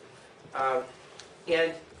 right?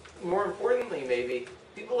 And more importantly, maybe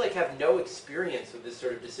people have no experience with this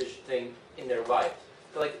sort of decision thing in their life.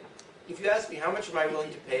 So, if you ask me how much am I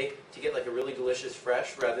willing to pay to get a really delicious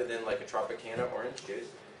fresh rather than a Tropicana orange juice,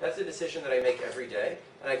 that's a decision that I make every day,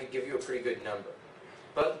 and I could give you a pretty good number.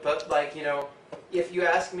 But if you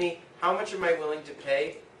ask me how much am I willing to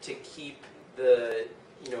pay to keep the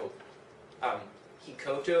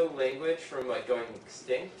Hikoto language from going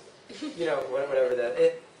extinct, whatever that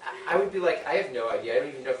is, I would be I have no idea. I don't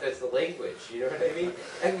even know if that's the language. You know what I mean?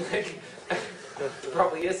 And it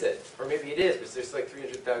probably isn't, or maybe it is, because there's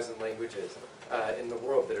 300,000 languages in the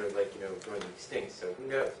world that are going extinct. So who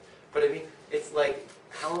knows? But I mean, it's like,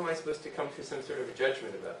 how am I supposed to come to some sort of a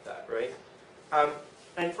judgment about that, right?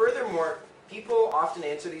 And furthermore, people often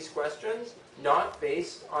answer these questions not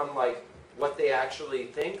based on like what they actually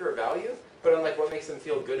think or value, but on like what makes them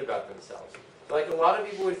feel good about themselves. Like a lot of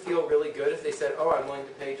people would feel really good if they said, oh, I'm willing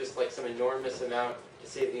to pay just like some enormous amount to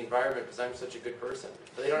save the environment because I'm such a good person.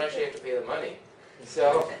 But they don't actually have to pay the money.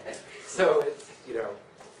 So it's,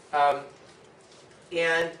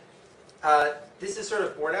 this is sort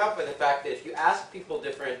of borne out by the fact that if you ask people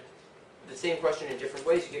the same question in different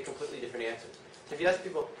ways, you get completely different answers. So if you ask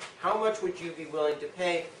people, how much would you be willing to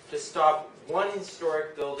pay to stop one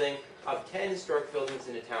historic building of 10 historic buildings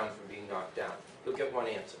in a town from being knocked down? You'll get one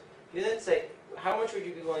answer. You then say, how much would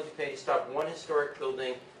you be willing to pay to stop one historic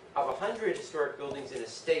building of 100 historic buildings in a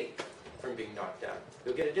state from being knocked down?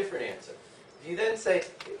 You'll get a different answer. If you then say,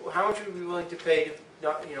 how much would you be willing to pay to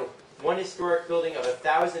not, one historic building of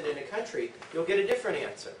 1,000 in a country, you'll get a different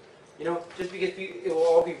answer. Just because it will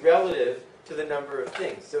all be relative to the number of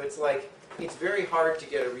things. So it's like, it's very hard to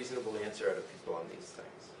get a reasonable answer out of people on these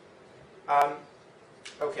things.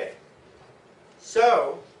 Okay.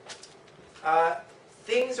 So,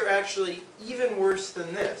 things are actually even worse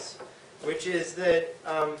than this, which is that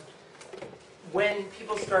when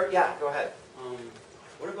people start, yeah, go ahead.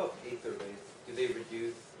 What about pay surveys? Do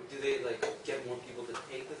they get more people to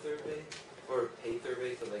take the survey? Or pay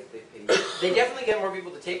survey, so like they pay? They definitely get more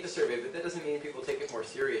people to take the survey, but that doesn't mean people take it more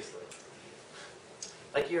seriously.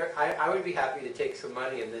 Like I would be happy to take some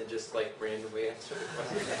money and then just like randomly answer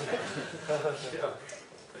the question.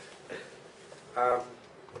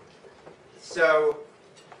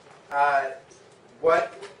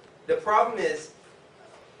 What the problem is,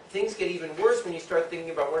 things get even worse when you start thinking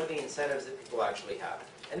about what are the incentives that people actually have.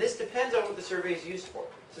 And this depends on what the survey is used for.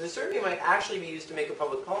 So the survey might actually be used to make a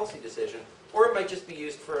public policy decision, or it might just be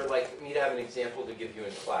used for like me to have an example to give you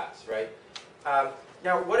in class, right?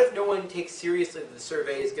 Now, what if no one takes seriously that the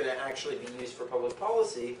survey is going to actually be used for public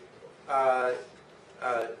policy?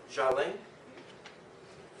 Xiaoling?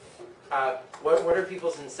 What are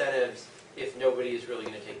people's incentives if nobody is really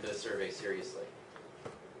going to take the survey seriously?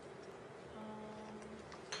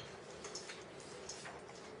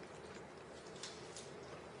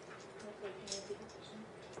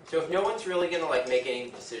 So if no one's really going to like make any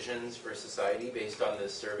decisions for society based on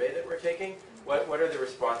this survey that we're taking, what are the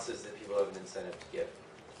responses that people have an incentive to give?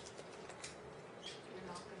 You're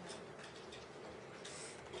not gonna.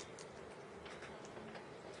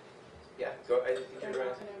 Yeah, go. I think They're you're right.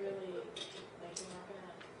 not gonna really, like, you're not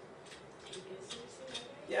gonna take it seriously, right?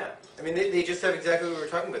 Yeah, I mean they just have exactly what we were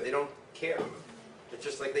talking about. They don't care. It's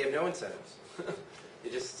just like they have no incentives. They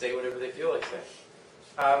just say whatever they feel like saying.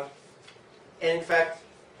 And in fact,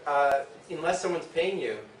 unless someone's paying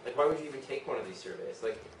you, like why would you even take one of these surveys?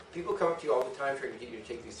 Like people come up to you all the time trying to get you to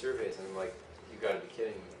take these surveys, and I'm like, you got to be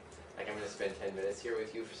kidding me. Like I'm going to spend 10 minutes here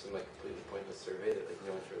with you for some like completely pointless survey that like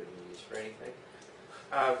no one's really going to use for anything.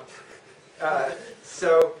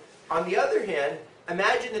 So on the other hand,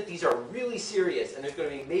 imagine that these are really serious, and there's going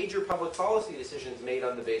to be major public policy decisions made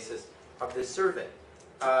on the basis of this survey.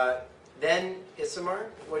 Then,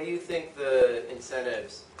 Isamar, what do you think the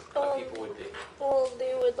incentives of people would be? Well,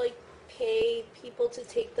 they would like pay people to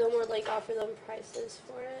take them or like offer them prices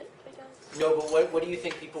for it, I guess. No, but what do you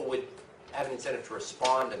think people would have an incentive to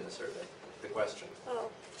respond in the survey? The question.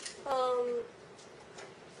 Well,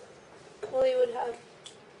 they would have,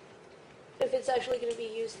 if it's actually going to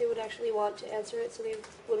be used, they would actually want to answer it, so they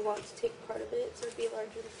would want to take part of it, so it'd be a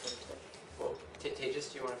larger incentive. Well,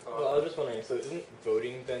 Tejas, do you want to follow Well, I up? was just wondering, so isn't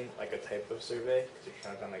voting then like a type of survey? Because you're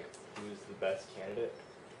trying to find like who's the best candidate?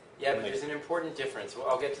 Yeah, but there's an important difference. Well,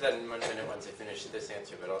 I'll get to that in 1 minute once I finish this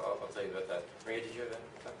answer, but I'll tell you about that. Maria, did you have that?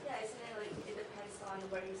 Yeah, isn't it like, it depends on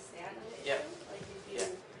where you stand on the issue? Yeah. Like if you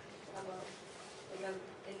have an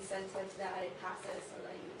incentive that it passes or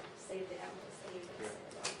that you save the animals, then you can save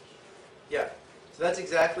a bunch. Yeah, so that's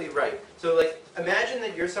exactly right. So like, imagine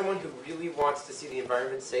that you're someone who really wants to see the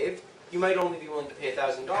environment saved. You might only be willing to pay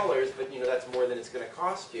 $1,000, but that's more than it's going to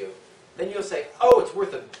cost you. Then you'll say, oh, it's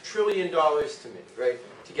worth $1 trillion to me, right,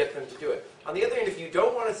 to get them to do it. On the other hand, if you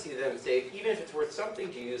don't want to see them saved, even if it's worth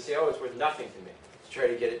something to you, you say, oh, it's worth nothing to me, to try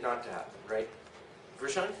to get it not to happen, right?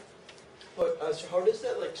 Vershawn? But so how does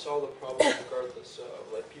that like solve the problem regardless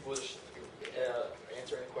of like people just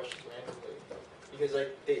answering questions randomly? Because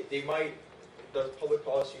like they might, the public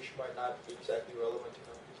policy issue might not be exactly relevant to them.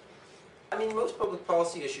 I mean, most public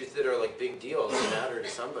policy issues that are like big deals matter to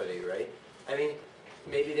somebody, right? I mean,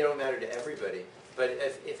 maybe they don't matter to everybody, but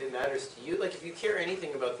if it matters to you, like if you care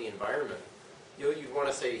anything about the environment, you'd want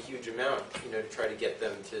to say a huge amount, to try to get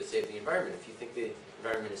them to save the environment. If you think the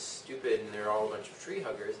environment is stupid and they're all a bunch of tree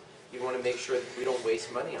huggers, you want to make sure that we don't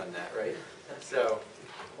waste money on that, right? So,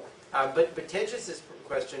 but Tejas's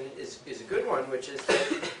question is a good one, which is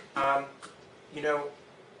that, you know,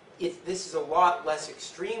 if this is a lot less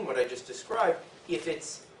extreme, what I just described, if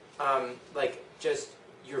it's like just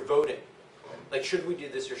you're voting. Like, should we do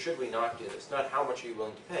this or should we not do this? Not how much are you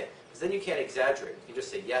willing to pay. Because then you can't exaggerate. You can just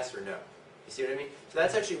say yes or no. You see what I mean? So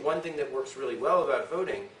that's actually one thing that works really well about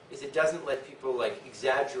voting, is it doesn't let people like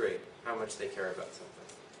exaggerate how much they care about something.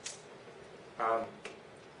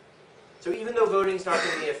 So even though voting's not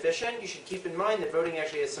going to be efficient, you should keep in mind that voting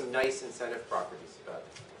actually has some nice incentive properties about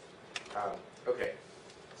it. Okay.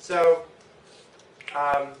 So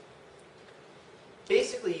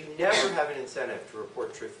basically, you never have an incentive to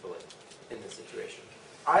report truthfully in this situation.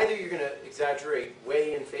 Either you're going to exaggerate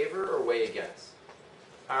way in favor or way against.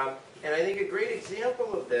 And I think a great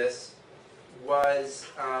example of this was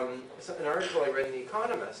an article I read in The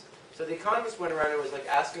Economist. So The Economist went around and was like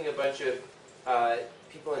asking a bunch of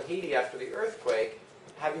people in Haiti after the earthquake,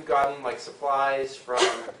 have you gotten like supplies from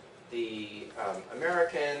the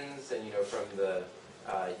Americans and from the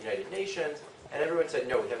United Nations? And everyone said,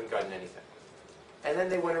 no, we haven't gotten anything. And then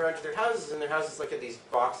they went around to their houses, and their houses like had these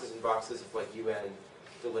boxes and boxes of like UN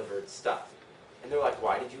delivered stuff. And they're like,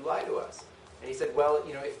 why did you lie to us? And he said, well,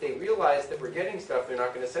 if they realize that we're getting stuff, they're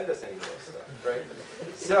not going to send us any more stuff, right?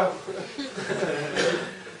 So,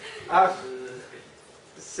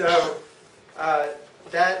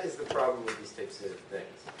 that is the problem with these types of things.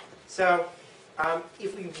 So,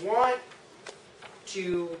 if we want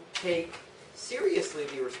to take seriously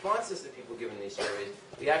the responses that people give in these surveys,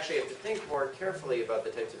 we actually have to think more carefully about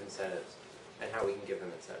the types of incentives and how we can give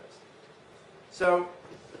them incentives. So,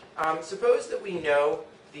 suppose that we know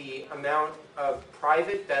the amount of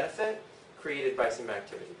private benefit created by some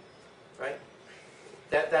activity, right?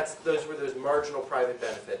 Those were those marginal private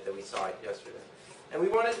benefit that we saw yesterday. And we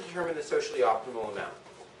want to determine the socially optimal amount.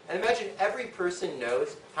 And imagine every person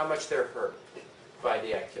knows how much they're hurt by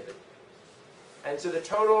the activity. And so the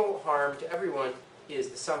total harm to everyone is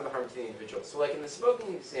the sum of the harm to the individual. So like in the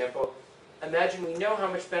smoking example, imagine we know how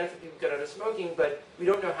much benefit people get out of smoking, but we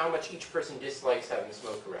don't know how much each person dislikes having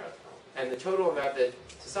smoke around. And the total amount that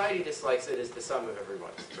society dislikes it is the sum of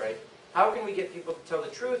everyone's, right? How can we get people to tell the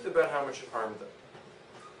truth about how much it harmed them?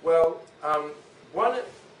 Well, one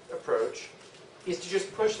approach is to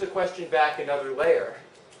just push the question back another layer,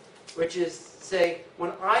 which is say,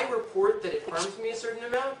 when I report that it harms me a certain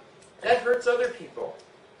amount, that hurts other people,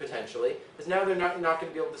 potentially, because now they're not going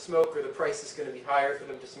to be able to smoke, or the price is going to be higher for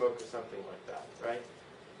them to smoke, or something like that, right?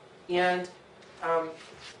 And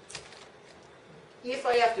if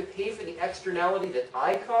I have to pay for the externality that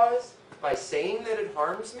I cause by saying that it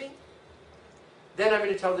harms me, then I'm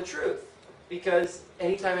going to tell the truth. Because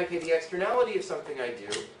anytime I pay the externality of something I do,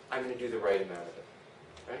 I'm going to do the right amount of it,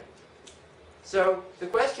 right? So the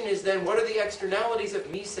question is then, what are the externalities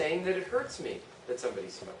of me saying that it hurts me that somebody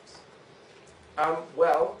smokes?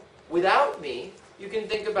 Well, without me, you can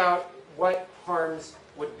think about what harms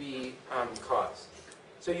would be caused.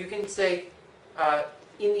 So you can say,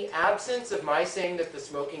 in the absence of my saying that the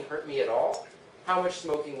smoking hurt me at all, how much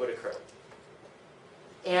smoking would occur?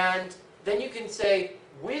 And then you can say,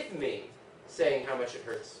 with me saying how much it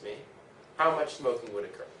hurts me, how much smoking would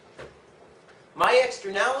occur. My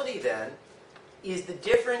externality then is the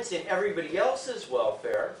difference in everybody else's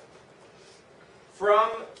welfare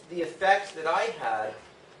from the effect that I had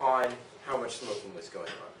on how much smoking was going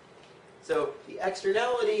on. So the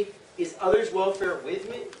externality is others' welfare with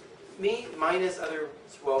me minus others'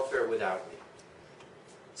 welfare without me.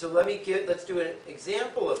 So let's do an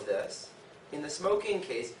example of this. In the smoking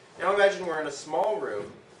case, now imagine we're in a small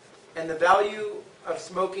room, and the value of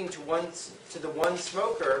smoking to the one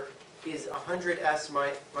smoker is 100s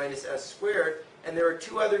minus s squared, and there are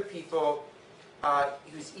two other people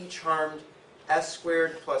who's each harmed s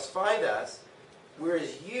squared plus 5s,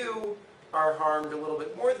 whereas you are harmed a little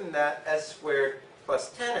bit more than that, s squared plus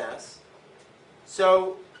 10s.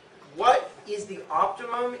 So what is the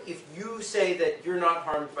optimum if you say that you're not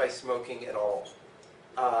harmed by smoking at all?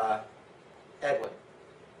 Edwin.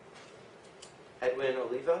 Edwin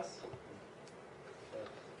Olivas?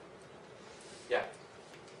 Yeah.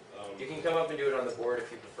 You can come up and do it on the board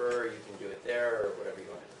if you prefer, or you can do it there, or whatever you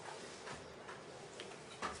want.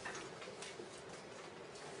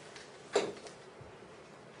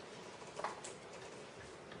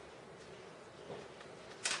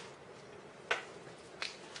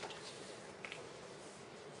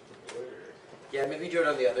 Yeah, maybe do it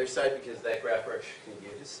on the other side because that graph we're actually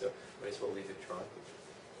going to use, so might as well leave it drawn.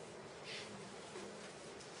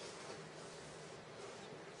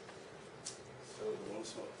 So the one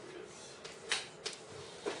smoke is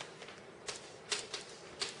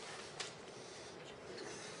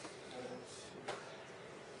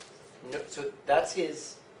no, so that's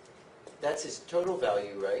his total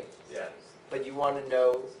value, right? Yeah. But you want to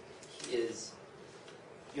know his,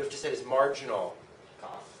 you have to set his marginal.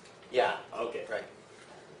 Cost. Yeah, Okay. right.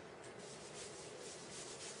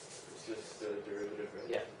 It's just the derivative, right?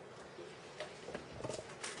 Yeah.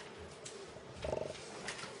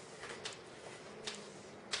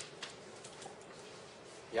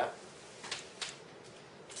 Yeah.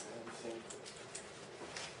 Everything.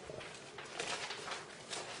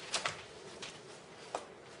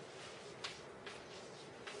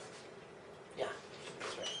 Yeah.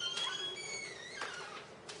 That's right.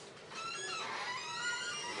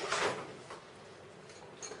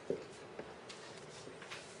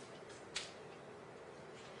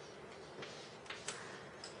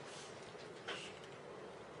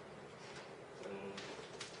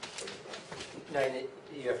 Nine,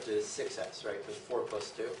 you have to 6s, right? Because 4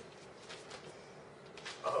 plus 2.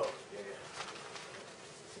 Oh, yeah,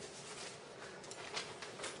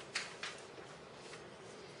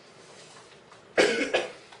 yeah.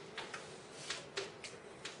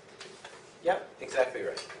 Yep, exactly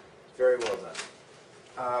right. Very well done.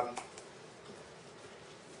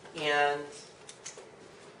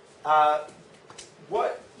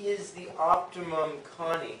 What is the optimum,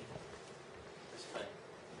 Connie? Where's Connie?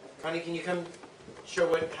 Connie, can you come show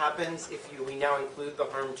what happens if we now include the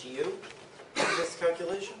harm to you in this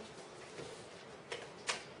calculation?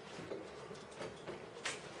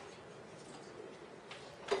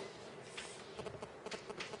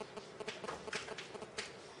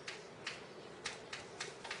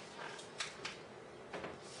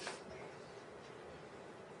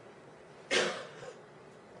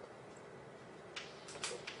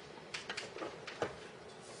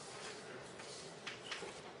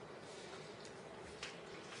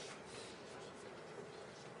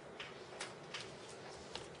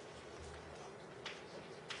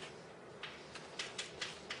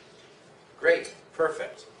 Great,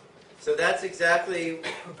 perfect. So that's exactly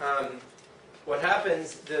what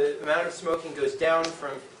happens. The amount of smoking goes down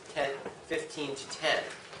from 15 to 10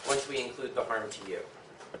 once we include the harm to you.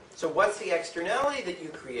 So what's the externality that you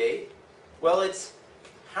create? Well, it's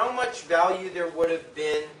how much value there would have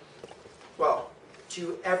been, well,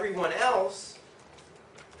 to everyone else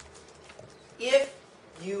if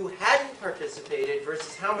you hadn't participated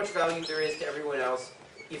versus how much value there is to everyone else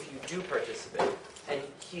if you do participate. And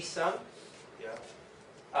Kisam,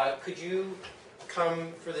 Yeah. could you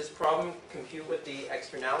come for this problem, compute what the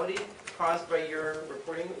externality caused by your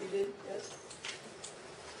reporting that you did? Yes?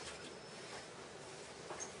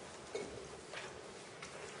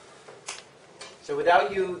 So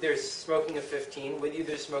without you, there's smoking of 15. With you,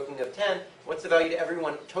 there's smoking of 10. What's the value to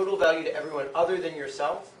everyone, total value to everyone other than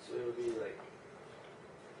yourself? So it would be like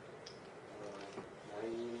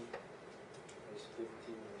 90 minus 15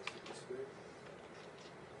 minus 50 squared.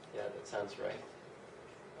 Yeah, that sounds right.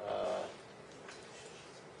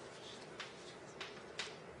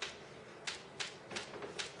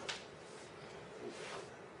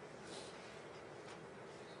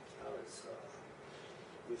 Now it's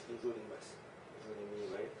with including me,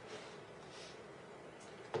 right?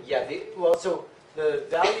 Yeah, well, so the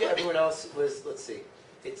value to everyone else was, let's see,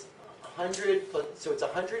 it's 100, so it's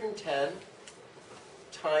 110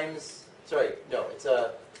 times, sorry, no, it's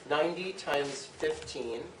 90 times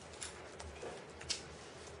 15,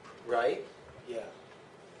 right? Yeah.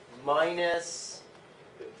 Minus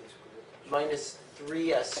 50 squared. minus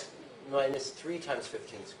 3s, minus 3 times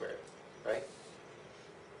 15 squared, right?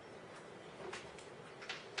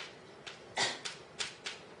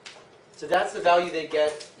 So that's the value they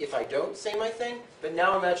get if I don't say my thing. But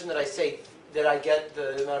now imagine that I say that I get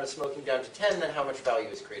the amount of smoking down to 10, then how much value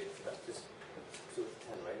is created for them? Just so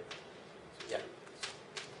 10, right? Yeah.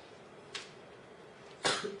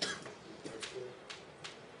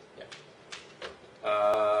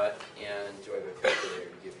 And do I have a calculator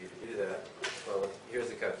to give you to do that? Well, here's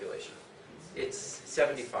the calculation. It's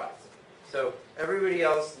 75. So everybody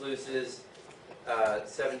else loses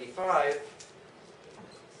 75.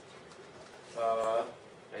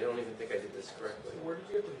 I don't even think I did this correctly. Where did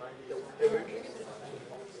you get the 90?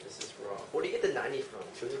 This is wrong. Where do you get the 90 from?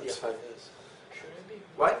 Shouldn't it be 100? Shouldn't it be?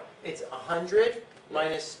 What? It's 100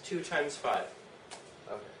 minus 2 times 5.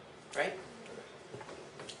 Okay. Right?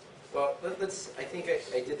 Well, let's. I think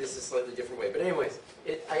I did this a slightly different way. But anyways,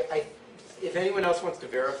 if anyone else wants to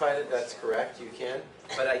verify that that's correct, you can.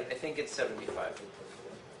 But I think it's 75.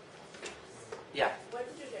 Yeah. What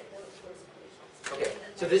did you get those equations? Okay.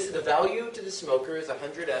 So this is the value to the smoker is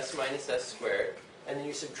 100s minus s squared, and then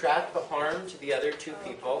you subtract the harm to the other two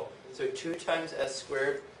people. So 2 times s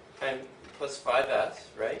squared times plus 5s,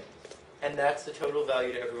 right? and that's the total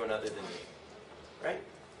value to everyone other than me. Right?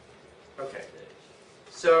 Okay.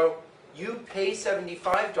 So you pay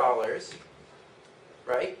 $75,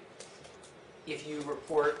 right? If you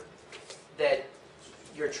report that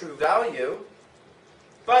your true value,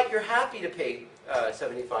 but you're happy to pay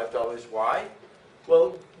 $75. Why?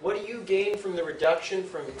 Well, what do you gain from the reduction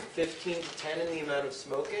from 15 to 10 in the amount of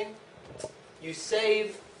smoking? You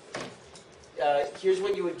save, here's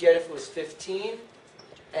what you would get if it was 15,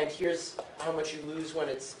 and here's how much you lose when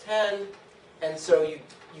it's 10, and so you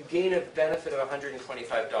gain a benefit of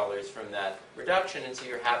 $125 from that reduction, and so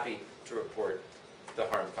you're happy to report the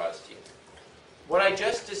harm caused to you. What I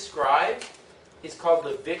just described is called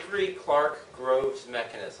the Vickrey-Clarke-Groves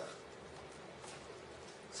mechanism.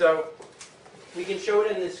 So we can show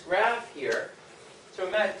it in this graph here. So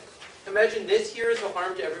imagine this here is the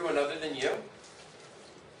harm to everyone other than you,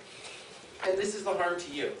 and this is the harm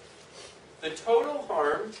to you. The total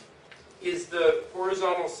harm is the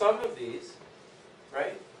horizontal sum of these,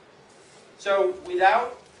 right? So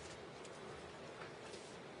without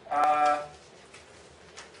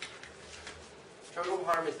total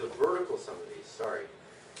harm is the vertical sum of these. Sorry.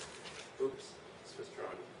 Oops, this was drawn.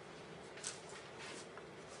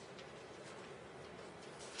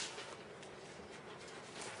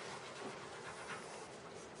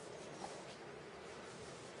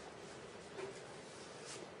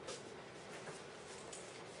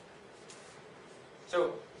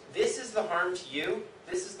 So this is the harm to you,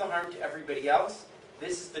 this is the harm to everybody else,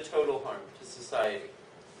 this is the total harm to society.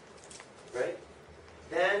 Right?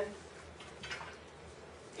 Then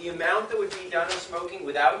the amount that would be done of smoking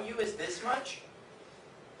without you is this much.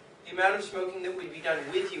 The amount of smoking that would be done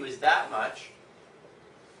with you is that much.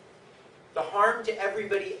 The harm to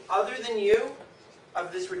everybody other than you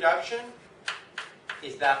of this reduction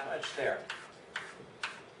is that much there.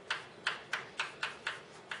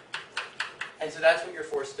 And so that's what you're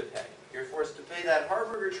forced to pay. You're forced to pay that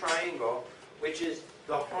Harburger triangle, which is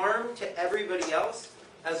the harm to everybody else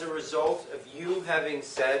as a result of you having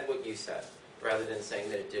said what you said, rather than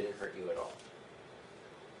saying that it didn't hurt you at all.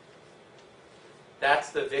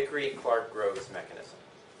 That's the Vickrey-Clarke-Groves mechanism.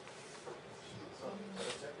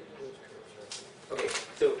 Okay,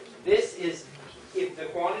 so this is, if the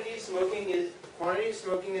quantity of smoking is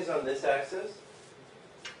on this axis,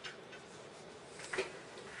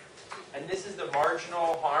 and this is the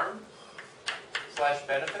marginal harm /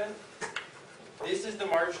 benefit. This is the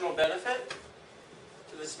marginal benefit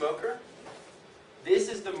to the smoker. This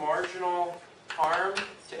is the marginal harm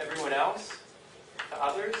to everyone else, to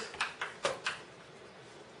others.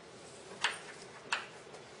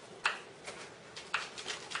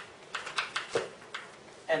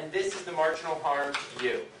 And this is the marginal harm to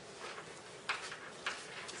you.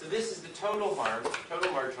 So this is the total harm,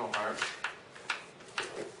 total marginal harm.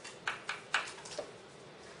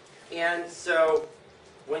 And so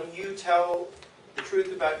when you tell the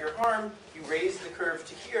truth about your harm, you raise the curve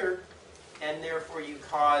to here, and therefore you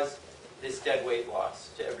cause this dead weight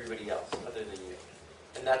loss to everybody else other than you.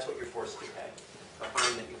 And that's what you're forced to pay, the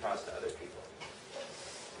harm that you cause to other people.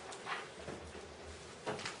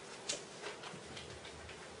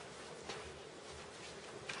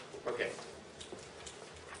 Okay.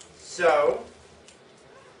 So,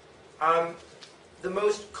 the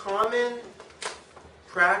most common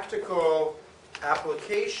practical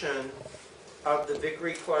application of the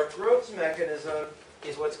Vickrey-Clarke-Groves mechanism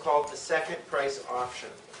is what's called the second price auction.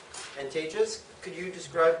 And Tejas, could you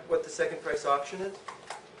describe what the second price auction is?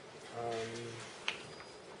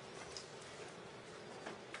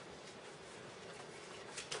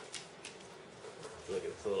 Look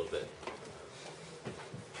at this a little bit.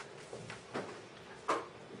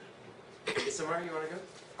 Samar, you want to go?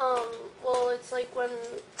 Well, it's like when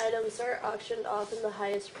items are auctioned off and the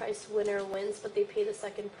highest price winner wins, but they pay the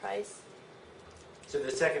second price. So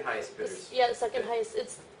the second highest bidders. Yeah, the second highest.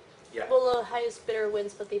 It's Yeah. well, the highest bidder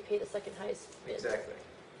wins, but they pay the second highest bid. Exactly.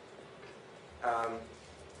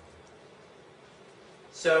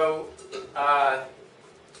 So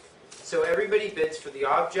everybody bids for the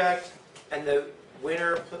object, and the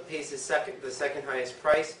winner pays the second highest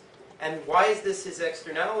price. And why is this his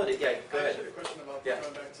externality? Yeah, go ahead. I have a question about Yeah.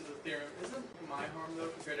 going back to the theorem. Isn't my harm, though,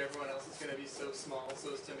 compared to everyone else, is going to be so small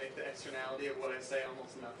so as to make the externality of what I say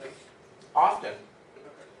almost nothing? Often. Okay.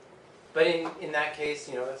 But in that case,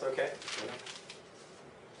 that's okay.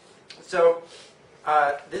 So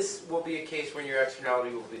this will be a case when your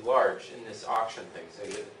externality will be large in this auction thing.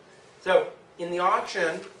 So in the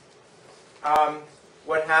auction,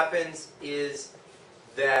 what happens is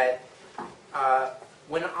that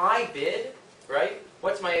when I bid, right,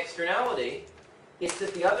 what's my externality? It's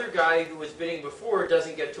that the other guy who was bidding before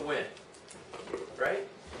doesn't get to win. right?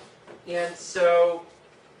 And so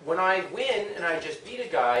when I win and I just beat a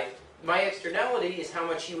guy, my externality is how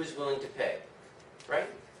much he was willing to pay, right?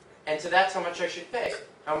 And so that's how much I should pay,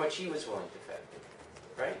 how much he was willing to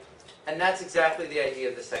pay, right? And that's exactly the idea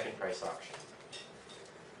of the second price auction.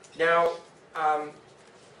 Now,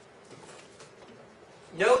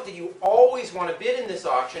 note that you always want to bid in this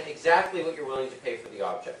auction exactly what you're willing to pay for the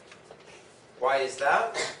object. Why is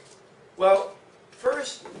that? Well,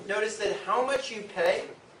 first, notice that how much you pay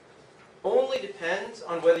only depends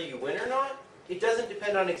on whether you win or not. It doesn't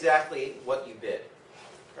depend on exactly what you bid,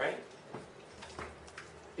 right?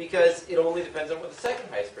 Because it only depends on what the second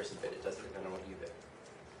highest person bid. It doesn't depend on what you bid.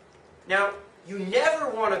 Now, you never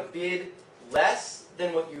want to bid less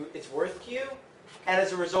than what it's worth to you, and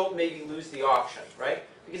as a result maybe lose the auction, right?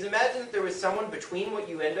 Because imagine that there was someone between what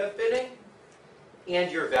you end up bidding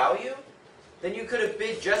and your value, then you could have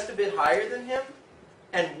bid just a bit higher than him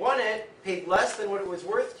and won it, paid less than what it was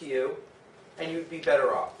worth to you, and you'd be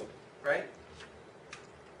better off, right?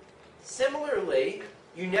 Similarly,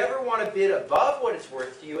 you never want to bid above what it's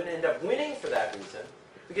worth to you and end up winning for that reason,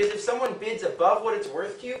 because if someone bids above what it's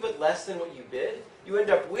worth to you but less than what you bid, you end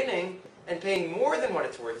up winning and paying more than what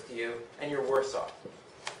it's worth to you, and you're worse off,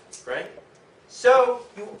 right? So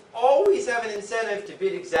you always have an incentive to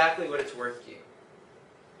bid exactly what it's worth to you.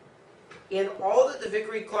 And all that the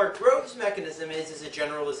Vickrey-Clarke-Groves mechanism is a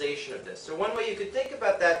generalization of this. So one way you could think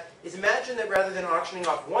about that is imagine that rather than auctioning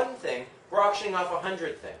off one thing, we're auctioning off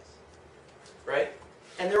 100 things, right?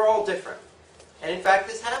 And they're all different. And in fact,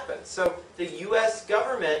 this happens. So the US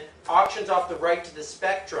government auctions off the right to the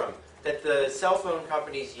spectrum that the cell phone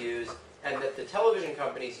companies use and that the television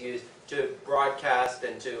companies use to broadcast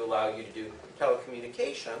and to allow you to do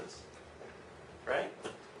telecommunications, right?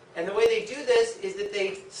 And the way they do this is that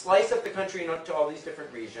they slice up the country into all these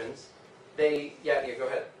different regions. Yeah, go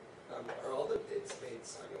ahead. Are all the bids made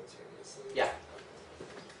simultaneously? Yeah.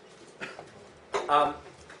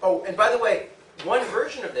 Oh, and by the way, one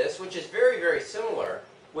version of this, which is very, very similar,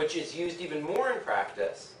 which is used even more in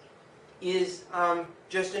practice, is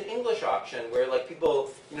just an English auction where, like,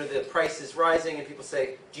 people, the price is rising and people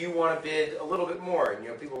say, do you want to bid a little bit more?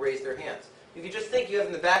 And, people raise their hands. You can just think you have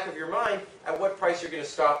in the back of your mind at what price you're going to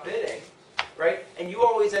stop bidding, right? And you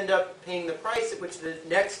always end up paying the price at which the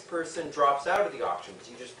next person drops out of the auction,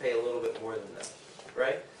 because you just pay a little bit more than them,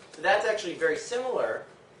 right? So that's actually very similar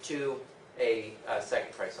to a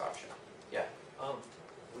second price auction. Yeah?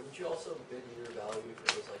 Wouldn't you also bid your value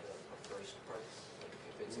if it was like a first price? Like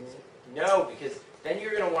if it's No, because then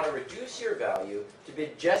you're going to want to reduce your value to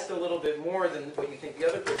bid just a little bit more than what you think the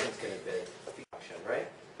other person's going to bid at the auction, right?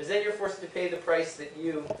 Because then you're forced to pay the price that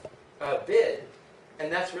you bid,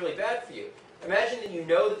 and that's really bad for you. Imagine that you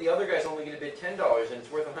know that the other guy's only going to bid $10 and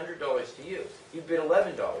it's worth $100 to you. You bid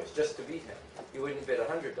 $11 just to beat him. You wouldn't bid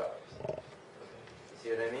 $100. See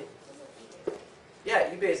what I mean? Yeah,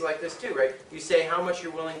 eBay is like this too, right? You say how much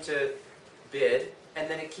you're willing to bid, and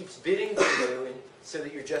then it keeps bidding for you, and so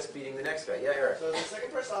that you're just beating the next guy. Yeah, you're right. So is the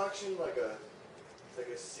second price auction like a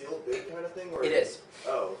sealed bid kind of thing? Or It is.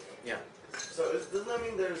 Oh. Yeah. So doesn't that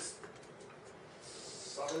mean there's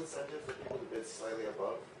some incentive for people to bid slightly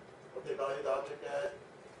above what they value the object at?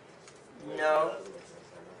 No. That doesn't make sense,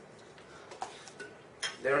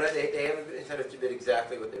 They don't have, they have an incentive to bid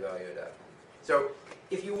exactly what they value it at. So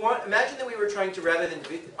if you want, imagine that we were trying to, rather than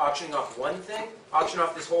auctioning off one thing, auction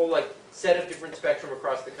off this whole set of different spectrum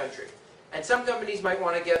across the country. And some companies might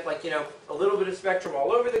want to get a little bit of spectrum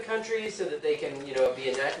all over the country so that they can be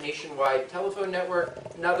a nationwide telephone network.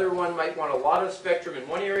 Another one might want a lot of spectrum in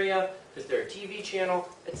one area because they're a TV channel,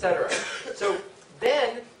 etc. So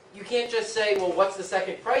then you can't just say, well, what's the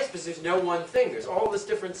second price? Because there's no one thing. There's all this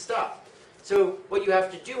different stuff. So what you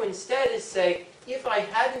have to do instead is say, if I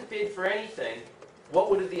hadn't bid for anything, what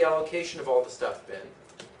would have the allocation of all the stuff been?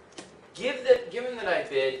 Given that I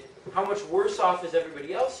bid, how much worse off is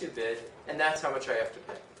everybody else who bid, and that's how much I have to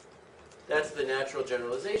pay. That's the natural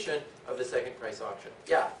generalization of the second price auction.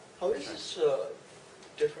 Yeah? How is this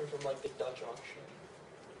different from the Dutch auction?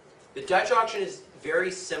 The Dutch auction is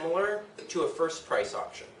very similar to a first price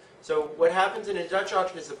auction. So what happens in a Dutch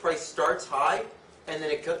auction is the price starts high, and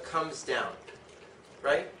then it comes down,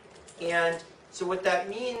 right? And so what that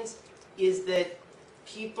means is that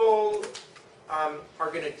people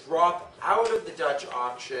are going to drop out of the Dutch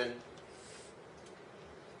auction.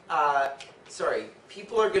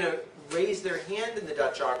 People are going to raise their hand in the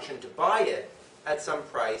Dutch auction to buy it at some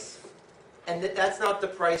price, and that's not the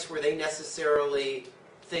price where they necessarily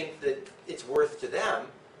think that it's worth to them.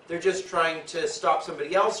 They're just trying to stop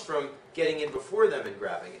somebody else from getting in before them and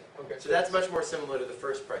grabbing it. Okay. So that's much more similar to the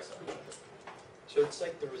first price auction. So it's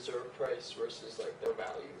like the reserve price versus like their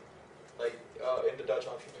value. Like in the Dutch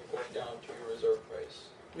auction, you're going down to your reserve price.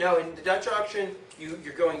 No, in the Dutch auction,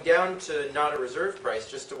 you're going down to not a reserve price,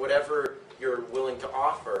 just to whatever you're willing to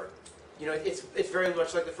offer. You know, it's very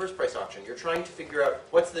much like the first price auction. You're trying to figure out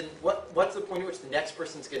what's the point at which the next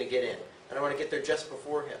person's going to get in, and I want to get there just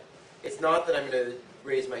before him. It's not that I'm going to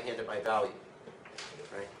raise my hand at my value,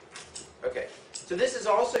 right? Okay, so this is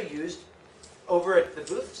also used over at the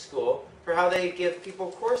Booth School for how they give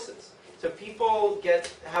people courses. So people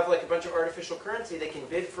have like a bunch of artificial currency. They can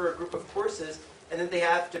bid for a group of courses, and then they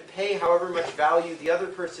have to pay however much value the other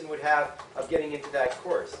person would have of getting into that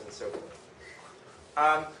course, and so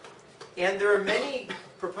forth. And there are many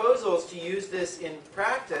proposals to use this in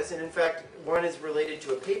practice, and in fact, one is related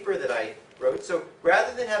to a paper that I wrote. So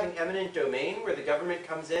rather than having eminent domain, where the government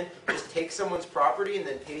comes in, just takes someone's property and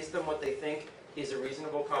then pays them what they think is a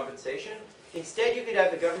reasonable compensation, instead you could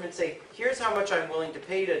have the government say, here's how much I'm willing to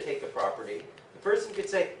pay to take the property. The person could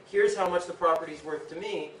say, here's how much the property's worth to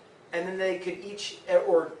me, and then they could each,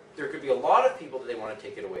 or there could be a lot of people that they want to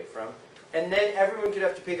take it away from, and then everyone could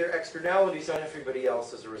have to pay their externalities on everybody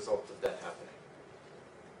else as a result of that happening.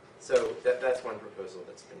 So that's one proposal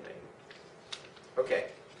that's been made. Okay.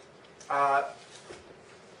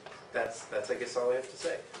 That's I guess all I have to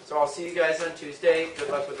say. So I'll see you guys on Tuesday. Good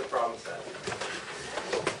luck with the problem set.